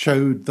just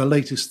showed the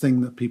latest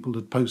thing that people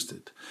had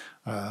posted.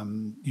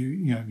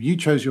 You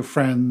chose your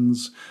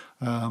friends,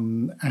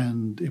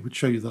 and it would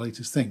show you the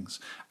latest things.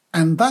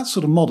 And that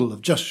sort of model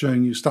of just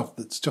showing you stuff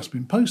that's just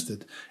been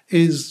posted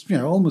is,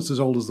 almost as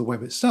old as the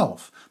web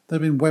itself. There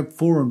have been web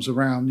forums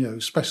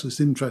around, specialist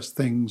interest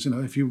things.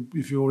 If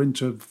you're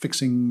into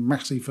fixing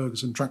Massey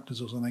Ferguson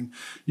tractors or something,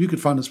 you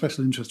could find a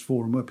special interest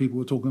forum where people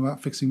were talking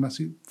about fixing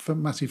Massey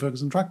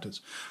Ferguson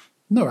tractors.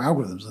 No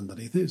algorithms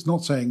underneath it. It's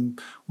not saying,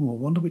 I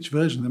wonder which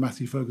version of the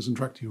Massey Ferguson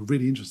tractor you're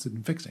really interested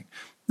in fixing.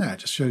 No, it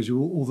just shows you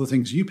all the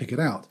things you pick it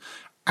out.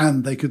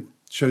 And they could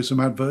show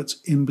some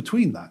adverts in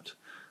between that.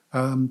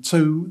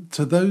 So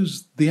to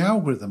those, the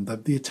algorithm,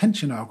 the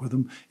attention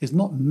algorithm is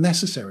not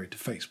necessary to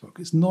Facebook.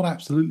 It's not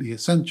absolutely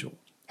essential.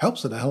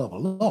 Helps it a hell of a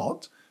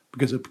lot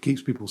because it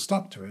keeps people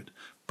stuck to it,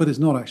 but it's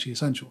not actually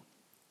essential.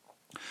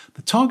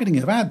 The targeting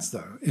of ads,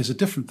 though, is a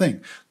different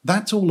thing.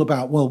 That's all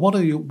about, what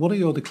are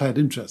your declared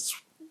interests?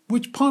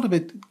 Which part of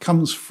it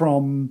comes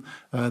from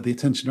the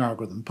attention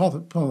algorithm. Part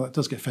of that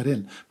does get fed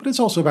in. But it's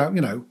also about,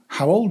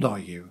 how old are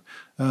you?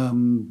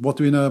 What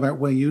do we know about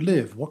where you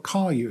live? What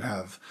car you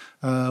have?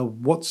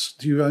 Do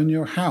you own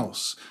your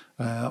house?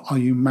 Are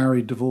you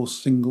married,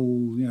 divorced, single,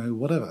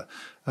 whatever?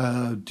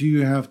 Do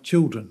you have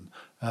children?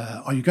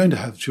 Are you going to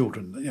have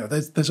children?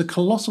 There's a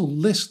colossal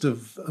list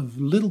of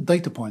little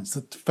data points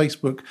that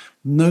Facebook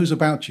knows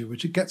about you,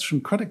 which it gets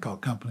from credit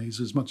card companies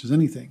as much as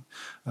anything,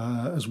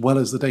 as well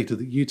as the data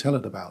that you tell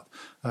it about.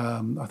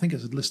 I think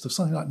it's a list of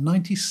something like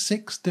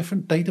 96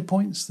 different data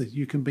points that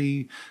you can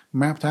be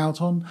mapped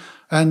out on.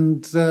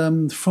 And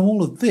from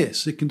all of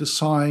this, it can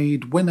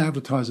decide when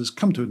advertisers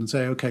come to it and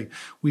say, okay,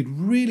 we'd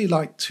really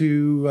like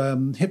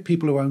to hit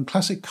people who own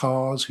classic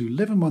cars, who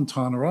live in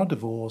Montana, are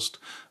divorced,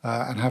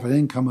 and have an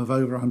income of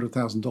over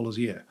 $100,000 a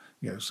year.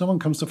 Someone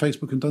comes to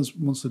Facebook and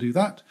wants to do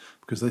that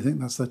because they think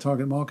that's their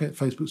target market.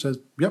 Facebook says,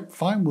 yep,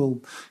 fine,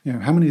 we'll,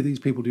 how many of these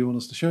people do you want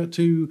us to show it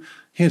to?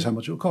 Here's how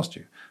much it'll cost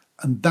you.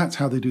 And that's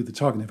how they do the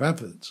targeting of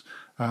adverts.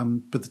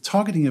 But the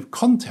targeting of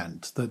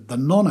content, the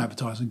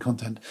non-advertising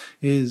content,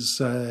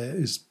 is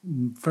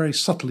very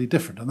subtly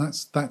different, and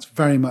that's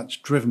very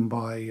much driven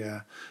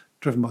by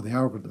the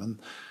algorithm. And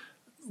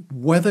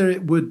whether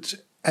it would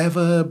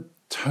ever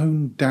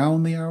tone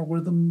down the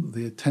algorithm,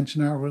 the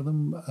attention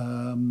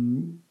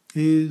algorithm,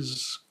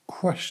 is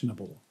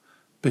questionable,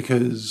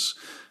 because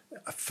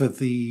for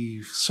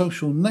the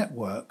social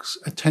networks,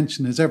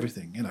 attention is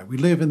everything. We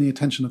live in the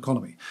attention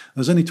economy.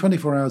 There's only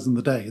 24 hours in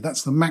the day.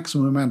 That's the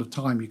maximum amount of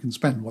time you can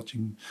spend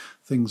watching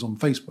things on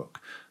Facebook.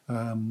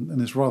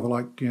 And it's rather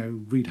like,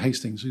 Reed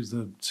Hastings, who's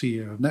the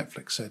CEO of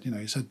Netflix, said,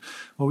 he said,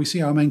 well, we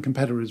see our main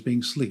competitor as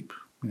being sleep.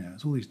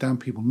 There's all these damn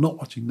people not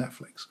watching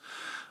Netflix.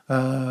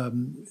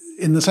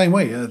 In the same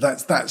way,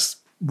 that's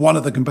one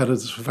of the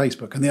competitors for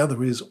Facebook, and the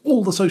other is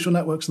all the social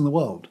networks in the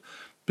world,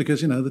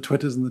 because the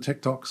Twitters and the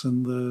TikToks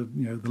and the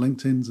the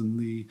LinkedIns and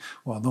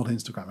not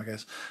Instagram, I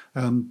guess,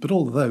 but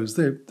all of those,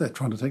 they're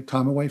trying to take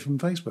time away from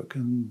Facebook,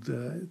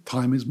 and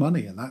time is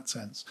money in that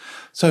sense.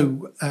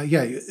 So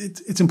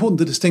it's important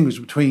to distinguish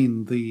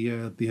between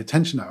the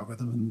attention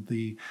algorithm and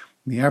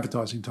the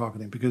advertising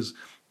targeting, because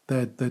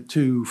they're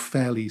two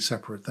fairly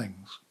separate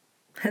things.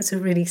 That's a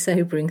really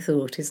sobering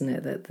thought, isn't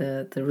it?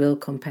 That the real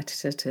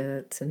competitor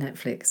to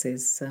Netflix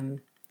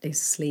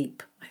is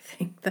sleep. I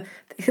think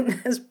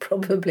that's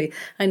probably.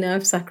 I know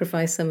I've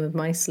sacrificed some of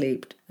my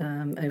sleep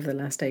over the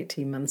last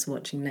 18 months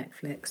watching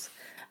Netflix.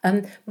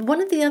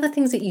 One of the other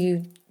things that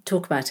you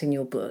talk about in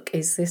your book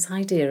is this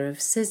idea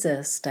of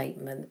scissor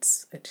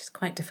statements, which is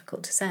quite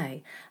difficult to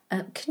say.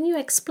 Can you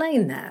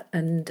explain that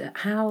and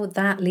how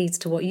that leads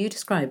to what you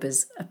describe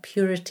as a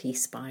purity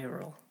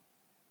spiral?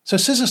 So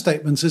scissor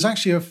statements is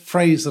actually a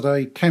phrase that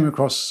I came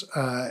across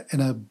in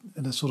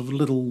a sort of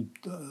little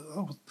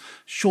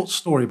short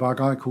story by a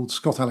guy called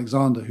Scott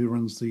Alexander, who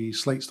runs the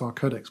Slate Star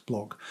Codex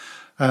blog.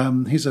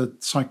 He's a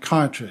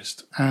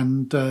psychiatrist,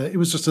 and it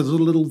was just a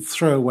little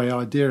throwaway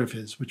idea of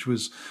his, which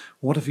was,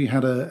 what if you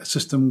had a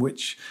system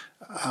which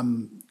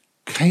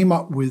came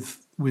up with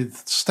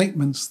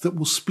statements that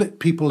will split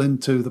people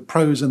into the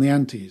pros and the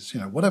antis,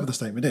 whatever the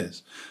statement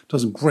is,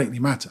 doesn't greatly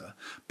matter,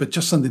 but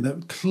just something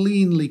that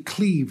cleanly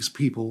cleaves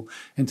people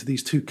into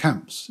these two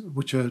camps,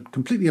 which are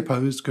completely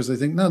opposed because they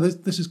think, no,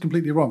 this is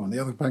completely wrong, and the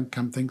other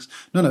camp thinks,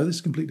 no, this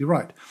is completely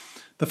right.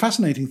 The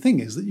fascinating thing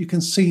is that you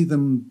can see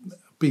them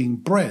being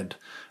bred,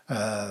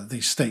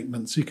 these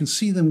statements. You can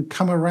see them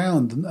come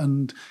around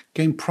and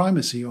gain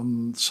primacy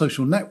on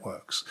social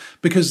networks,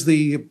 because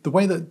the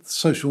way that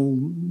social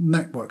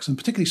networks, and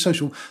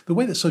particularly the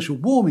way that social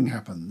warming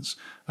happens,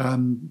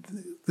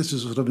 this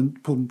is sort of an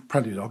important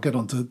prelude. I'll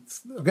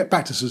get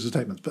back to scissor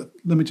statements, but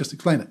let me just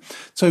explain it.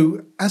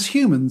 So as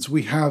humans,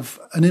 we have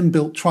an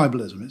inbuilt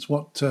tribalism. It's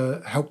what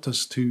helped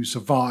us to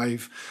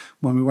survive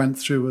when we went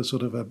through a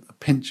sort of a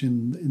pinch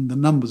in the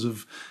numbers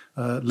of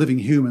living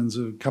humans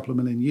a couple of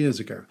million years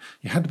ago.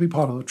 You had to be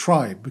part of a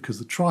tribe, because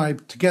the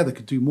tribe together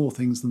could do more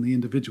things than the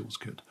individuals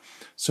could.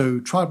 So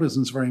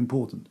tribalism is very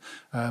important.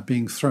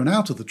 Being thrown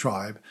out of the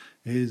tribe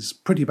is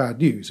pretty bad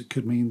news. It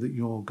could mean that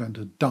you're going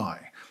to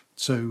die.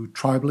 So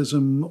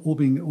tribalism,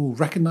 all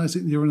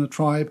recognizing that you're in a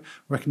tribe,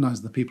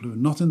 recognizing the people who are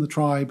not in the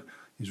tribe,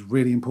 is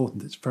really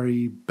important. It's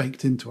very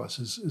baked into us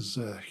as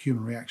a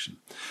human reaction.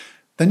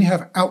 Then you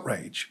have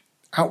outrage.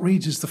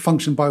 Outrage is the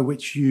function by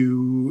which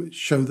you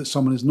show that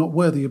someone is not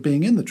worthy of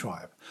being in the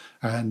tribe.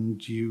 And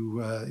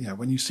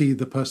when you see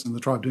the person in the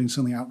tribe doing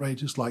something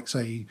outrageous, like,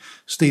 say,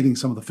 stealing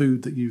some of the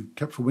food that you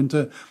kept for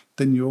winter,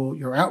 then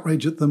your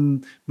outrage at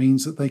them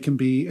means that they can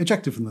be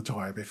ejected from the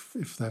tribe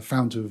if they're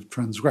found to have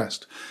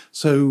transgressed.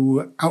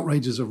 So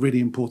outrage is a really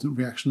important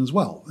reaction as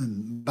well,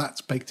 and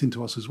that's baked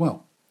into us as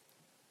well.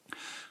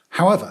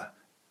 However,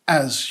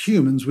 as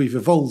humans, we've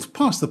evolved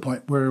past the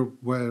point where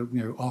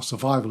our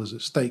survival is at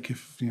stake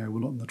if we're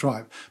not in the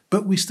tribe.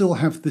 But we still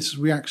have this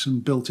reaction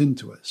built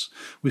into us.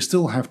 We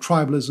still have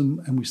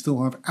tribalism, and we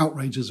still have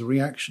outrage as a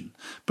reaction.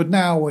 But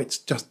now it's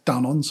just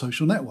done on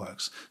social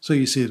networks. So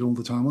you see it all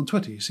the time on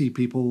Twitter. You see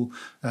people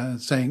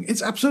saying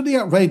it's absolutely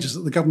outrageous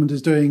that the government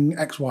is doing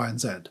X, Y, and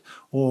Z,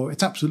 or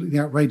it's absolutely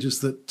outrageous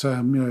that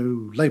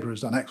Labour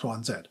has done X, Y,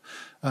 and Z.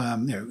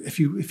 If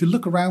you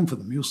look around for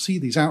them, you'll see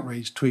these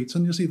outraged tweets,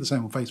 and you'll see the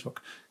same on Facebook.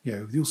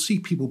 You'll see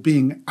people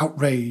being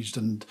outraged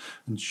and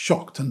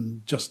shocked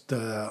and just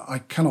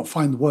I cannot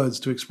find the words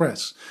to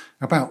express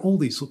about all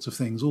these sorts of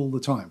things all the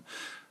time.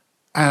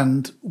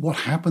 And what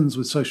happens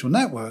with social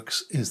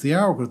networks is the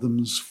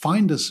algorithms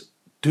find us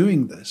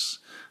doing this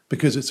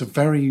because it's a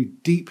very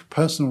deep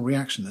personal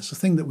reaction. It's a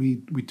thing that we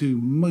do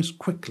most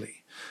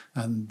quickly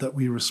and that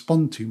we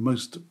respond to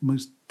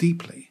most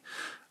deeply.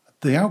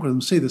 The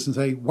algorithms see this and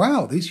say,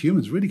 wow, these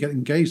humans really get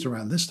engaged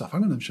around this stuff.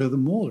 I'm going to show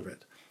them more of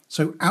it.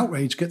 So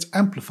outrage gets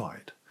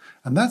amplified.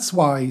 And that's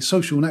why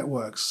social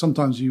networks,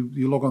 sometimes you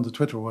log on to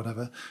Twitter or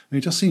whatever, and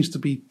it just seems to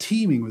be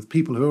teeming with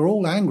people who are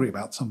all angry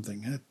about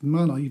something. It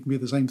might not even be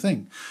the same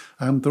thing.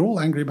 They're all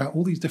angry about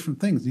all these different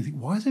things. And you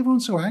think, why is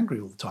everyone so angry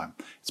all the time?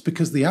 It's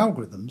because the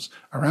algorithms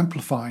are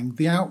amplifying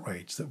the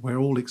outrage that we're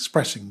all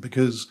expressing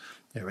because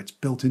it's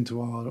built into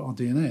our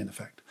DNA, in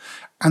effect.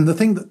 And the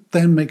thing that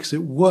then makes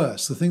it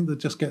worse, the thing that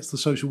just gets the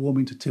social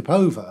warming to tip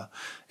over,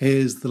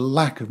 is the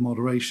lack of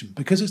moderation,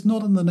 because it's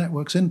not in the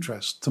network's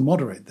interest to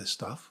moderate this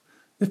stuff.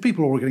 If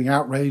people are all getting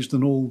outraged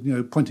and all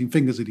pointing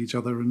fingers at each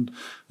other and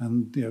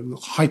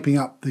hyping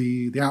up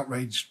the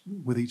outrage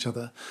with each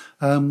other,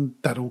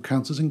 that all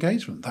counts as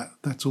engagement.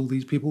 That's all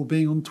these people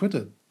being on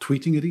Twitter,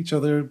 tweeting at each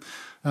other,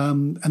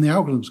 and the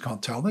algorithms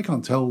can't tell. They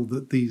can't tell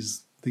that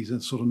these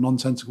are sort of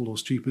nonsensical or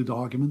stupid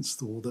arguments,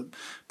 or that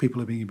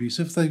people are being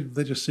abusive.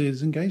 They just see it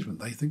as engagement.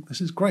 They think this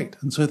is great,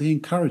 and so they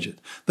encourage it.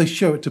 They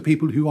show it to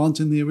people who aren't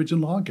in the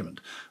original argument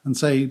and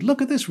say,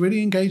 look at this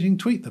really engaging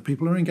tweet that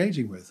people are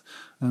engaging with.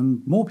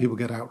 And more people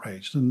get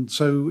outraged, and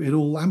so it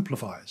all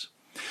amplifies.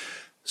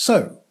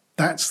 So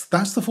that's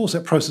the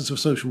four-step process of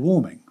social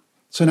warming.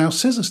 So now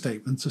scissor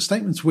statements are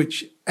statements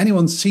which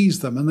anyone sees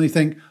them and they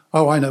think,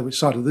 oh, I know which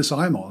side of this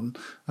I'm on.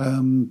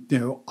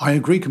 I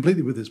agree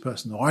completely with this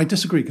person, or I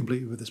disagree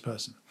completely with this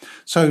person.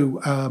 So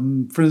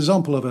for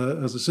example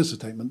as a scissor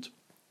statement,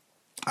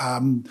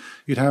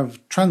 you'd have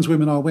trans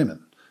women are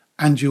women.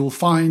 And you'll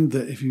find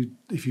that if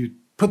you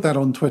put that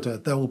on Twitter,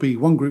 there will be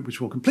one group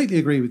which will completely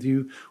agree with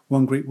you,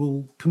 one group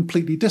will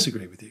completely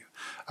disagree with you.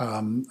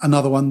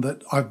 Another one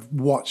that I've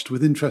watched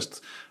with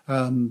interest,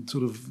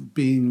 sort of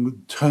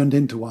being turned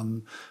into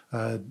one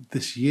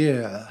this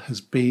year, has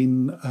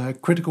been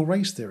critical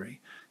race theory.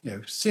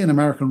 See an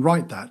American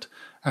write that,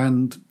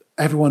 and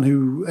every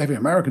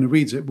American who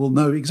reads it will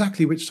know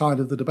exactly which side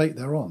of the debate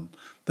they're on.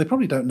 They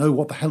probably don't know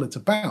what the hell it's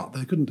about.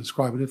 They couldn't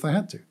describe it if they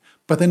had to,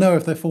 but they know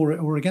if they're for it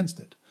or against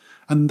it.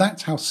 And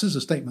that's how scissor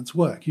statements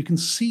work. You can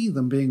see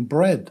them being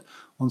bred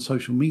on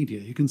social media.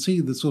 You can see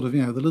the sort of,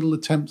 the little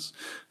attempts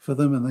for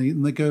them,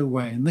 and they go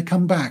away and they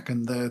come back,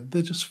 and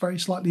they're just very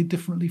slightly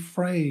differently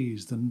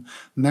phrased. And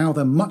now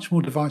they're much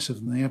more divisive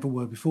than they ever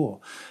were before.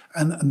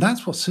 And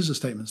that's what scissor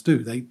statements do.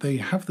 They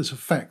have this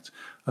effect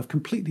of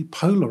completely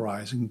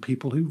polarizing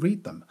people who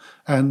read them.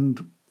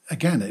 And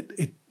again,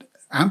 it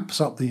amps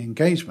up the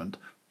engagement.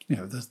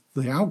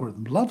 The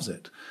algorithm loves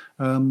it.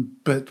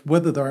 But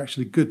whether they're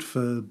actually good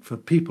for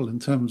people in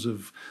terms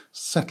of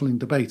settling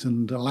debate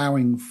and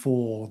allowing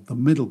for the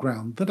middle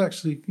ground that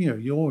actually,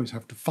 you always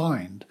have to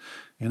find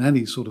in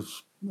any sort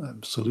of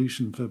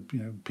solution for,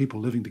 people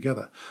living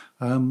together,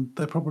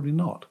 they're probably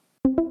not.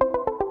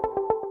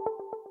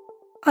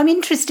 I'm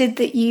interested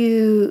that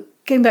you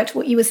going back to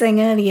what you were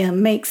saying earlier,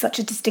 make such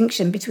a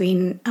distinction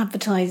between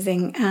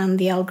advertising and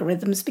the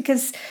algorithms?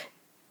 Because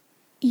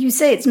you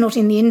say it's not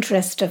in the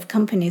interest of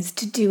companies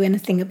to do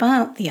anything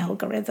about the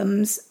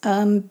algorithms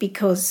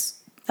because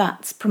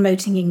that's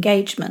promoting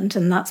engagement,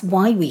 and that's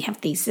why we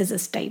have these scissor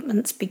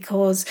statements,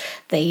 because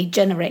they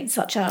generate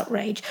such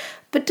outrage.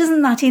 But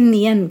doesn't that in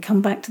the end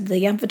come back to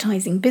the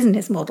advertising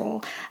business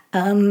model?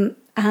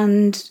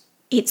 And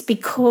it's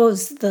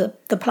because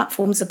the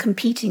platforms are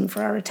competing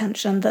for our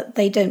attention that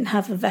they don't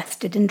have a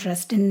vested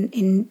interest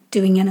in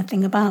doing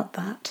anything about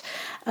that.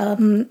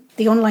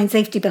 The Online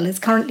Safety Bill is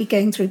currently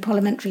going through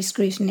parliamentary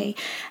scrutiny,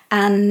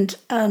 and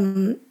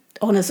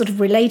on a sort of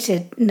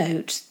related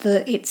note,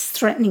 that it's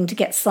threatening to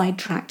get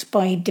sidetracked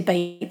by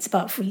debates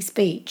about free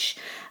speech.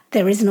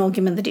 There is an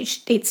argument that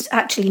it's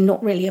actually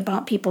not really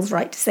about people's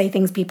right to say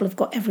things. People have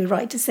got every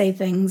right to say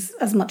things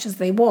as much as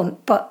they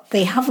want, but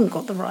they haven't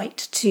got the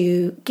right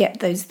to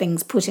get those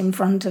things put in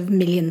front of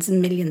millions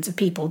and millions of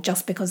people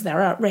just because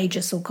they're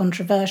outrageous or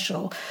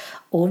controversial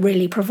or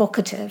really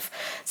provocative.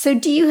 So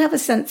do you have a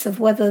sense of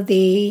whether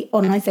the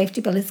Online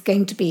Safety Bill is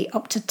going to be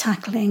up to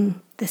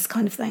tackling this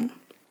kind of thing?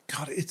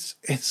 God, it's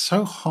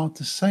so hard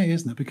to say,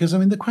 isn't it? Because, I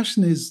mean, the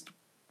question is,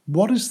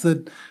 what is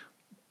the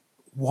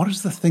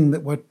thing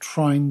that we're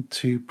trying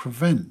to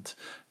prevent?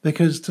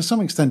 Because to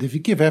some extent, if you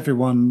give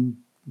everyone,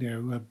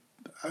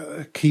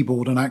 a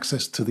keyboard and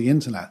access to the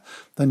internet,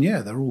 then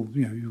yeah, they're all,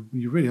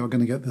 you really are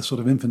going to get this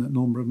sort of infinite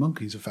number of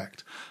monkeys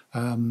effect.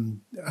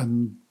 And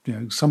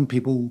some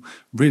people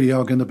really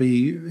are going to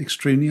be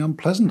extremely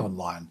unpleasant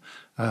online.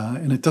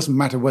 And it doesn't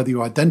matter whether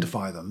you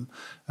identify them,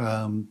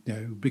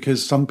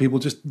 because some people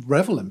just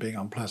revel in being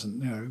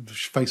unpleasant.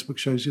 Facebook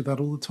shows you that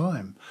all the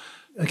time.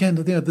 Again,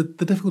 the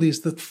difficulty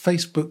is that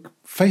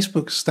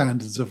Facebook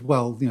standards of,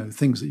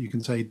 things that you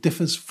can say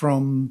differs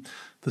from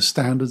the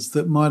standards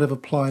that might have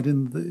applied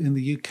in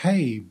the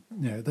UK.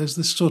 There's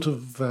this sort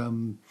of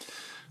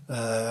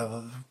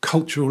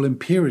cultural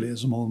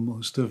imperialism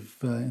almost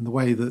in the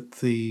way that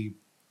the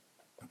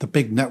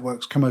big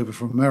networks come over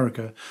from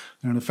America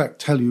and in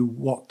effect tell you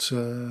what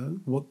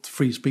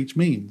free speech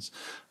means,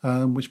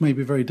 which may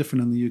be very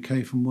different in the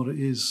UK from what it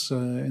is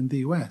in the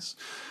US.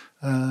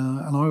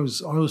 And I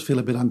always feel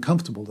a bit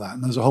uncomfortable with that.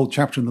 And there's a whole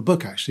chapter in the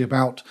book actually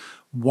about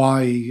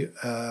why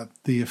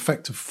the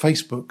effect of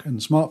Facebook and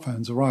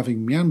smartphones arriving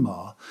in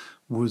Myanmar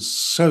was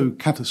so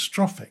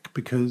catastrophic,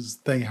 because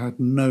they had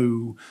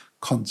no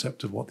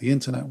concept of what the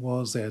internet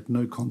was. They had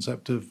no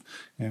concept of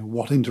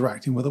what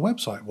interacting with a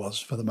website was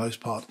for the most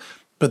part.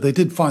 But they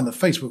did find that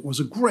Facebook was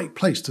a great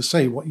place to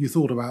say what you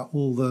thought about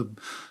all the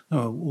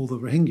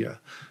Rohingya.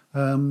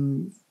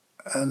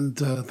 And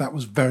that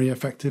was very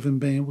effective in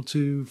being able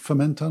to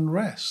foment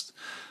unrest.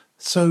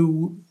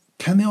 So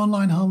can the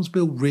Online Harms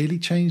Bill really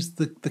change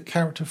the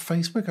character of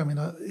Facebook? I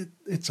mean,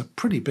 it's a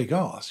pretty big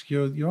ask.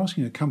 You're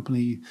asking a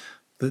company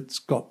that's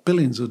got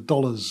billions of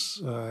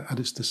dollars at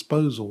its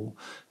disposal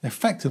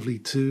effectively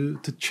to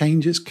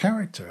change its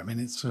character. I mean,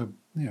 it's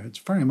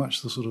very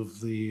much the sort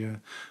of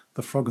the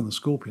frog and the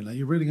scorpion. Are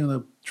you really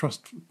going to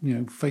trust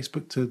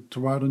Facebook to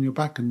ride on your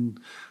back and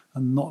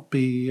not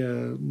be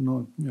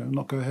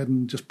not go ahead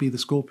and just be the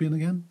scorpion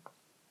again?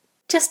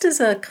 Just as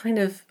a kind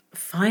of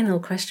final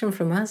question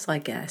from us, I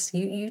guess,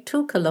 you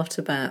talk a lot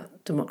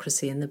about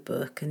democracy in the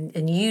book,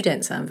 and you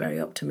don't sound very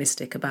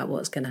optimistic about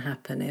what's going to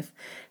happen if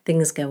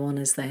things go on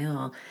as they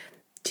are.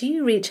 Do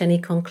you reach any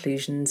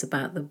conclusions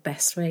about the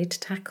best way to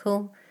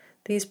tackle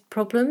these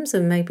problems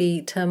and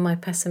maybe turn my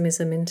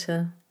pessimism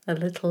into a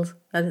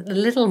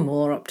little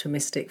more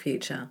optimistic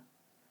future?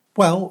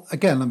 Well,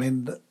 again, I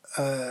mean,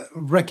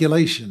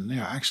 regulation,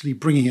 actually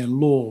bringing in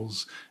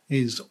laws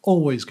is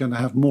always going to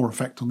have more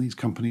effect on these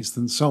companies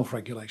than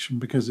self-regulation,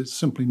 because it's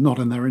simply not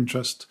in their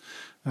interest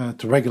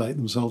to regulate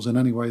themselves in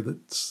any way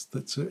that's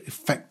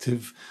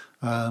effective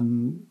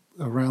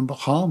around the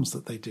harms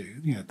that they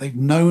do. They've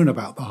known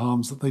about the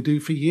harms that they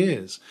do for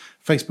years.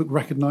 Facebook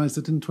recognized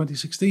it in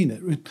 2016.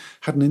 It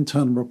had an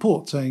internal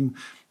report saying,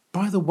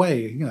 by the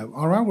way,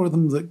 our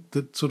algorithm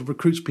that sort of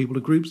recruits people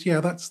to groups,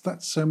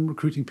 that's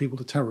recruiting people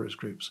to terrorist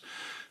groups.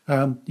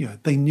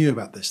 They knew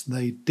about this.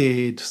 They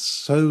did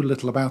so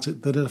little about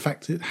it that in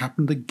fact it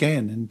happened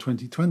again in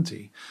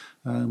 2020,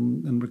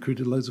 and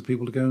recruited loads of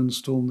people to go and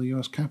storm the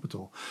US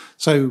Capitol.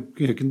 So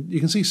you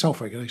can see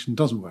self-regulation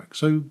doesn't work.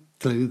 So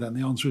clearly then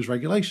the answer is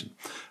regulation.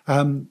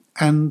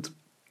 And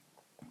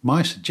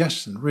my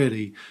suggestion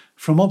really,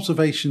 from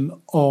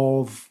observation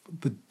of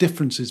the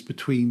differences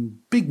between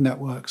big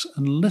networks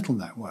and little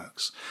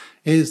networks,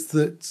 is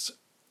that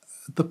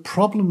the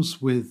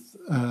problems with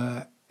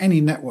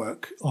any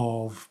network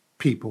of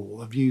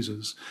people, of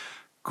users,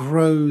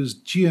 grows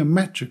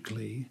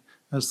geometrically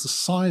as the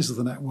size of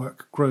the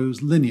network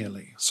grows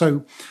linearly.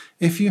 So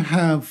if you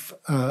have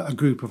a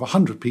group of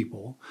 100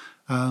 people,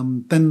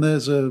 then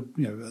there's a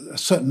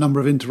certain number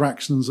of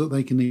interactions that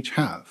they can each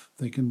have.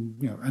 They can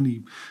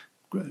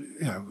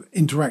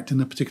interact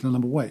in a particular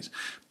number of ways.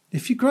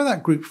 If you grow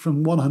that group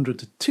from 100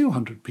 to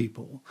 200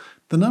 people,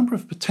 the number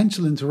of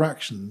potential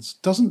interactions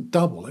doesn't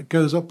double, it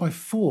goes up by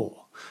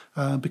 4.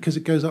 because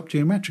it goes up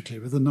geometrically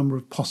with the number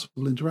of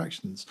possible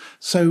interactions.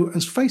 So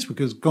as Facebook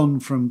has gone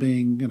from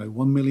being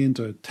 1 million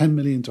to 10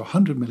 million to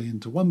 100 million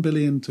to 1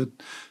 billion to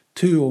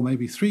 2 or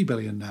maybe 3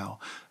 billion now,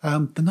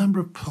 the number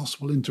of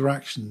possible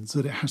interactions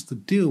that it has to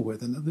deal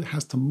with and that it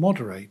has to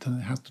moderate and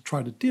it has to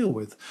try to deal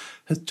with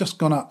has just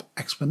gone up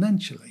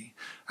exponentially.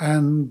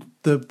 And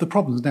the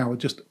problems now are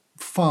just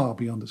far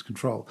beyond its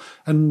control.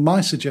 And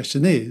my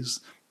suggestion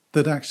is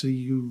that actually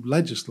you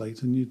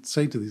legislate and you'd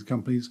say to these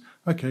companies,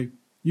 okay,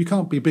 you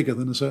can't be bigger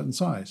than a certain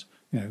size.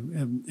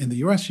 In the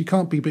US, you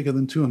can't be bigger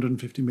than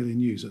 250 million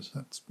users.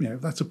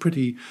 That's a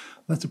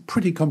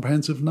pretty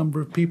comprehensive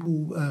number of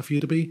people for you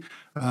to be.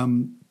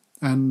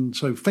 And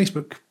so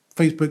Facebook,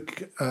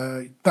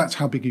 that's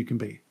how big you can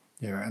be.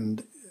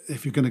 And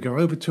if you're going to go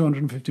over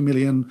 250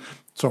 million,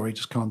 sorry,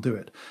 just can't do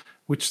it.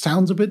 Which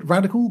sounds a bit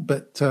radical,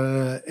 but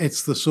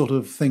it's the sort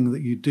of thing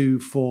that you do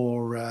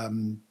for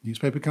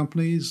newspaper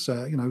companies.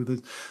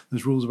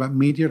 There's rules about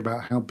media,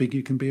 about how big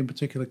you can be in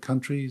particular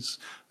countries.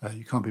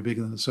 You can't be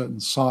bigger than a certain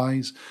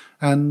size.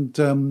 And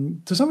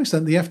to some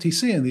extent, the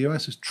FTC in the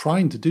US is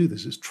trying to do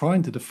this. It's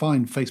trying to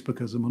define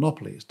Facebook as a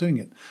monopoly. It's doing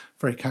it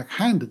very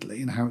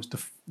cack-handedly in how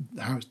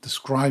it's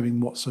describing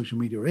what social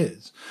media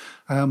is.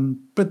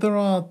 But there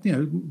are,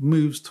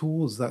 moves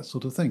towards that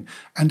sort of thing.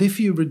 And if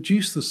you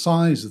reduce the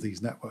size of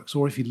these networks,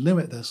 or if you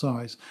limit their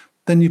size,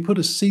 then you put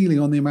a ceiling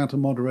on the amount of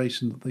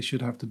moderation that they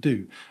should have to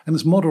do. And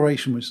it's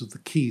moderation which is the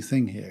key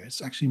thing here.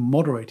 It's actually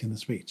moderating the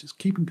speech. It's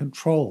keeping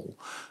control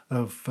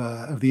of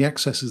the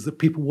excesses that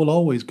people will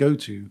always go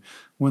to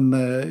when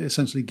they're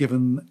essentially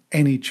given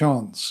any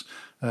chance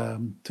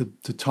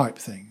to type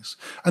things.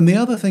 And the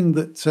other thing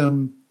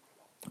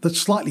that's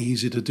slightly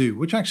easier to do,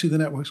 which actually the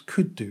networks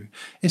could do,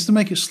 is to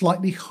make it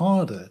slightly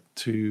harder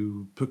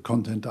to put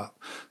content up.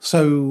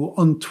 So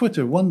on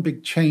Twitter, one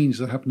big change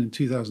that happened in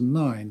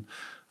 2009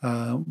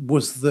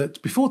 was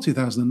that before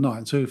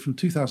 2009, so from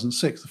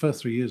 2006, the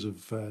first 3 years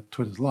of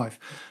Twitter's life,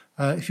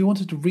 if you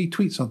wanted to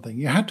retweet something,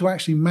 you had to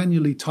actually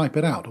manually type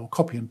it out or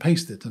copy and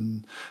paste it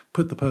and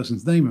put the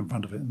person's name in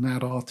front of it and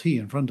add RT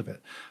in front of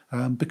it,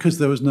 because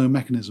there was no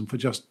mechanism for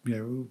just,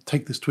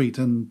 take this tweet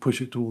and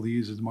push it to all the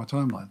users in my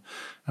timeline.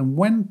 And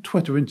when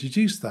Twitter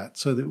introduced that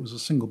so that it was a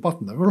single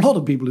button, there were a lot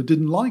of people who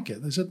didn't like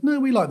it. They said, no,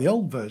 we like the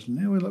old version.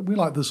 We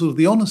like the sort of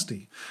the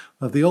honesty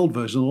of the old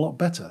version a lot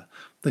better.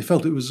 They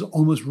felt it was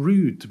almost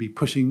rude to be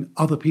pushing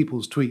other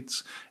people's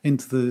tweets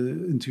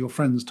into your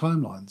friends'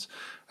 timelines.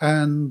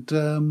 And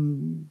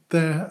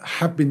there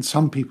have been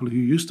some people who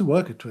used to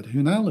work at Twitter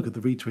who now look at the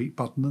retweet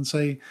button and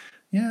say,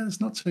 yeah,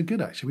 it's not so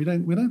good actually.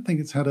 We don't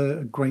think it's had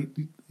a great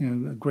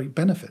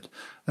benefit.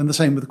 And the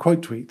same with the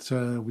quote tweet,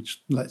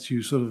 which lets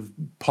you sort of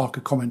park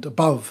a comment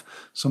above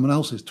someone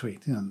else's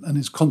tweet, and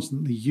is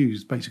constantly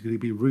used basically to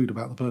be rude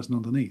about the person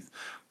underneath.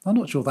 I'm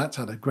not sure that's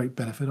had a great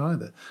benefit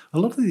either. A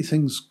lot of these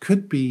things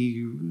could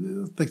be,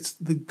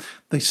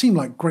 they seem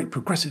like great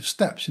progressive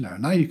steps,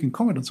 Now you can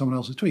comment on someone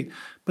else's tweet,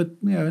 but,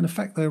 in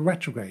effect, they're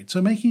retrograde.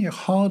 So making it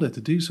harder to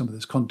do some of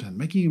this content,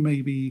 making you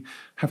maybe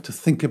have to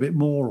think a bit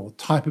more or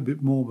type a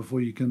bit more before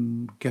you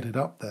can get it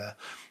up there,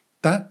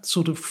 that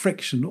sort of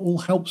friction all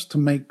helps to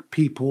make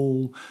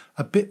people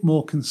a bit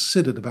more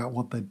considered about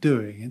what they're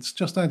doing. It's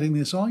just adding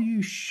this, are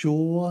you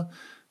sure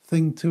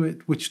thing to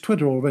it, which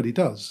Twitter already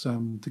does,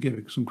 to give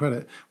it some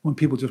credit, when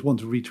people just want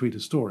to retweet a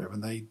story,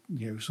 when they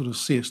sort of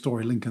see a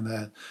story link in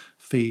their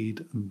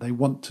feed and they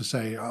want to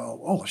say,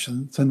 I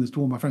shouldn't send this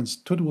to all my friends.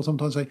 Twitter will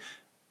sometimes say,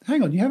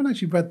 hang on, you haven't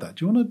actually read that.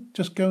 Do you want to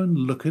just go and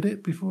look at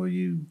it before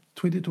you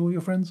tweet it to all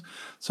your friends?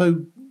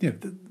 So,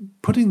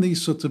 putting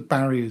these sorts of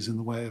barriers in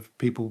the way of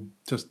people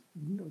just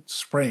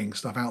spraying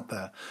stuff out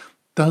there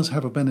does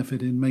have a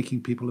benefit in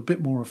making people a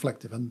bit more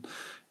reflective. And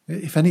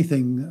if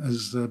anything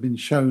has been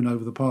shown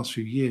over the past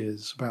few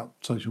years about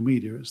social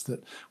media, it's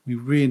that we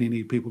really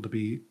need people to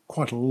be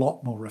quite a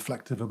lot more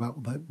reflective about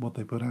what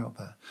they put out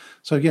there.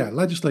 So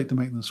legislate to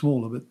make them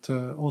smaller, but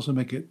also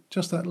make it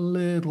just that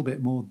little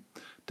bit more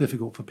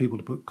difficult for people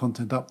to put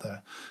content up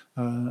there.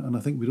 And I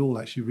think we'd all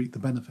actually reap the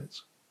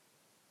benefits.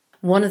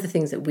 One of the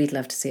things that we'd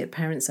love to see at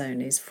Parent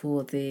Zone is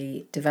for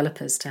the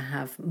developers to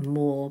have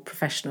more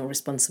professional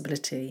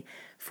responsibility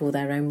for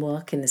their own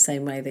work, in the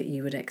same way that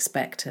you would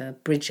expect a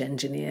bridge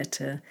engineer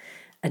to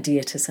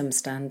adhere to some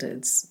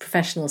standards,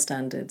 professional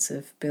standards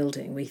of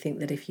building. We think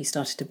that if you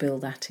started to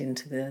build that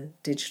into the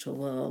digital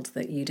world,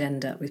 that you'd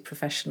end up with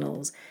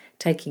professionals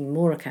taking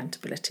more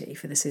accountability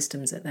for the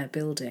systems that they're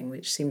building,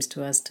 which seems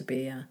to us to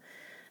be a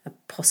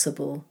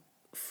possible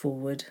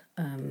forward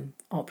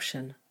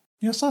option.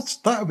 Yes,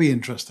 that would be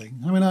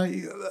interesting. I mean,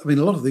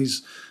 a lot of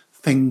these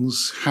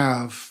things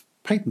have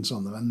patents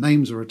on them and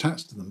names are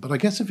attached to them. But I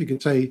guess if you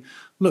could say,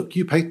 look,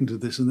 you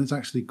patented this and it's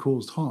actually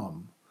caused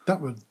harm,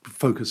 that would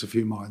focus a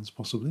few minds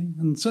possibly.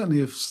 And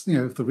certainly if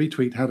the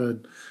retweet had a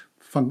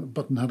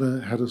button had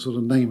a sort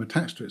of name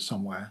attached to it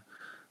somewhere,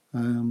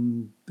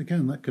 again,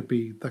 that could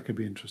be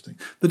interesting.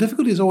 The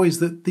difficulty is always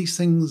that these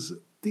things,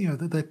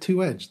 that they're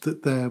two-edged,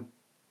 that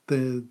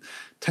the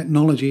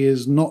technology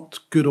is not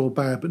good or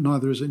bad, but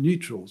neither is it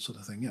neutral, sort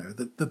of thing.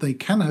 That they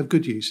can have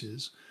good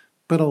uses,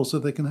 but also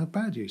they can have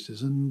bad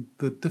uses. And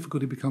the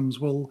difficulty becomes,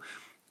 well,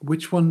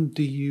 which one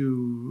do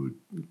you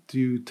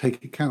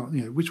take account?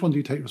 Which one do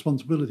you take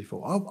responsibility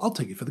for? I'll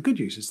take it for the good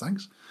uses,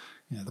 thanks.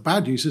 The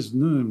bad uses,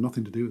 no,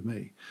 nothing to do with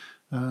me.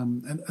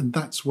 And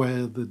that's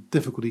where the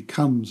difficulty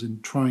comes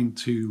in trying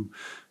to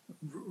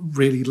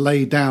really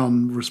lay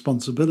down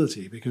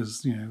responsibility,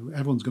 because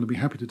everyone's going to be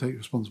happy to take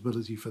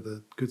responsibility for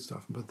the good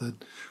stuff, but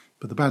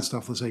the bad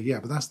stuff, they'll say, yeah,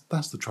 but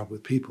that's the trouble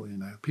with people.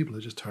 People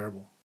are just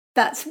terrible.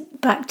 That's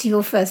back to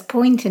your first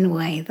point in a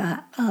way,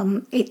 that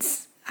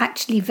it's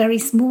actually very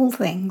small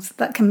things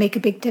that can make a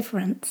big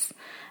difference.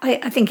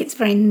 I think it's a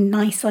very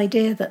nice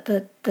idea that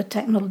the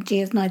technology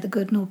is neither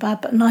good nor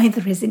bad, but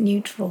neither is it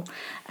neutral.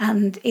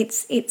 And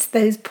it's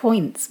those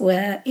points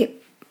where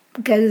it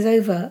goes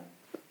over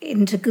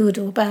into good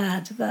or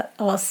bad that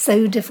are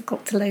so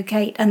difficult to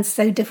locate and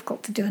so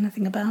difficult to do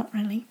anything about,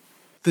 really.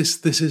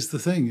 This is the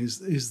thing,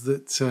 is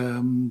that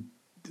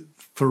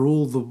for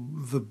all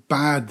the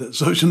bad that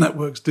social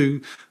networks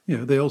do,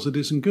 they also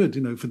do some good.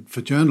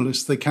 For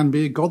journalists, they can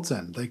be a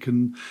godsend. They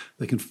can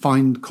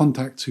find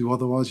contacts who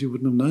otherwise you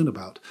wouldn't have known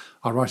about.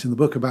 I write in the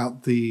book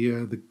about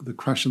the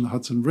crash in the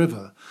Hudson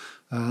River,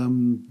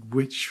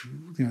 which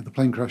the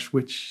plane crash,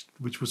 which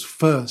was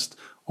first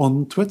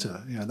on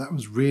Twitter. That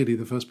was really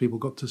the first people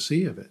got to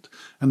see of it,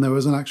 and there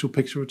was an actual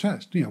picture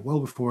attached. Well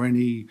before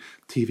any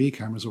TV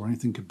cameras or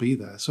anything could be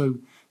there. So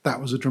that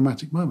was a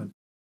dramatic moment.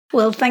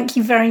 Well, thank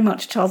you very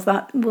much, Charles.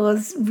 That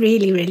was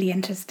really, really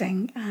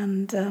interesting,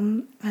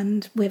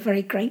 and we're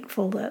very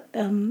grateful that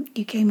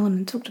you came on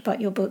and talked about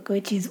your book,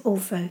 which is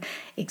also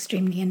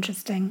extremely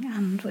interesting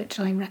and which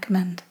I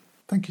recommend.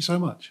 Thank you so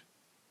much.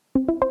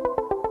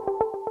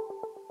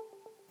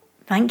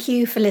 Thank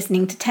you for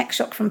listening to Tech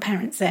Shock from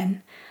Parent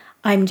Zone.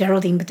 I'm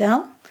Geraldine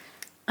Bedell.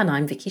 And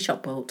I'm Vicky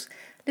Shopbolt.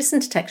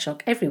 Listen to Tech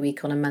Shock every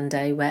week on a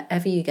Monday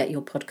wherever you get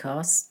your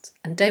podcasts.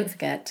 And don't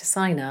forget to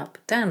sign up,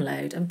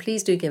 download, and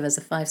please do give us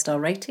a 5-star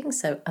rating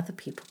so other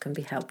people can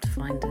be helped to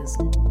find us.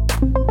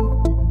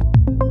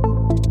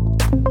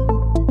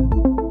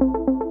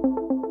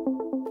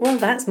 Well,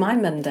 that's my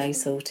Monday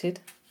sorted.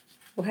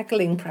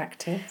 Waggling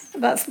practice.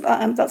 That's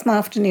my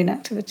afternoon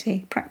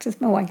activity. Practice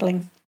my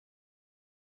waggling.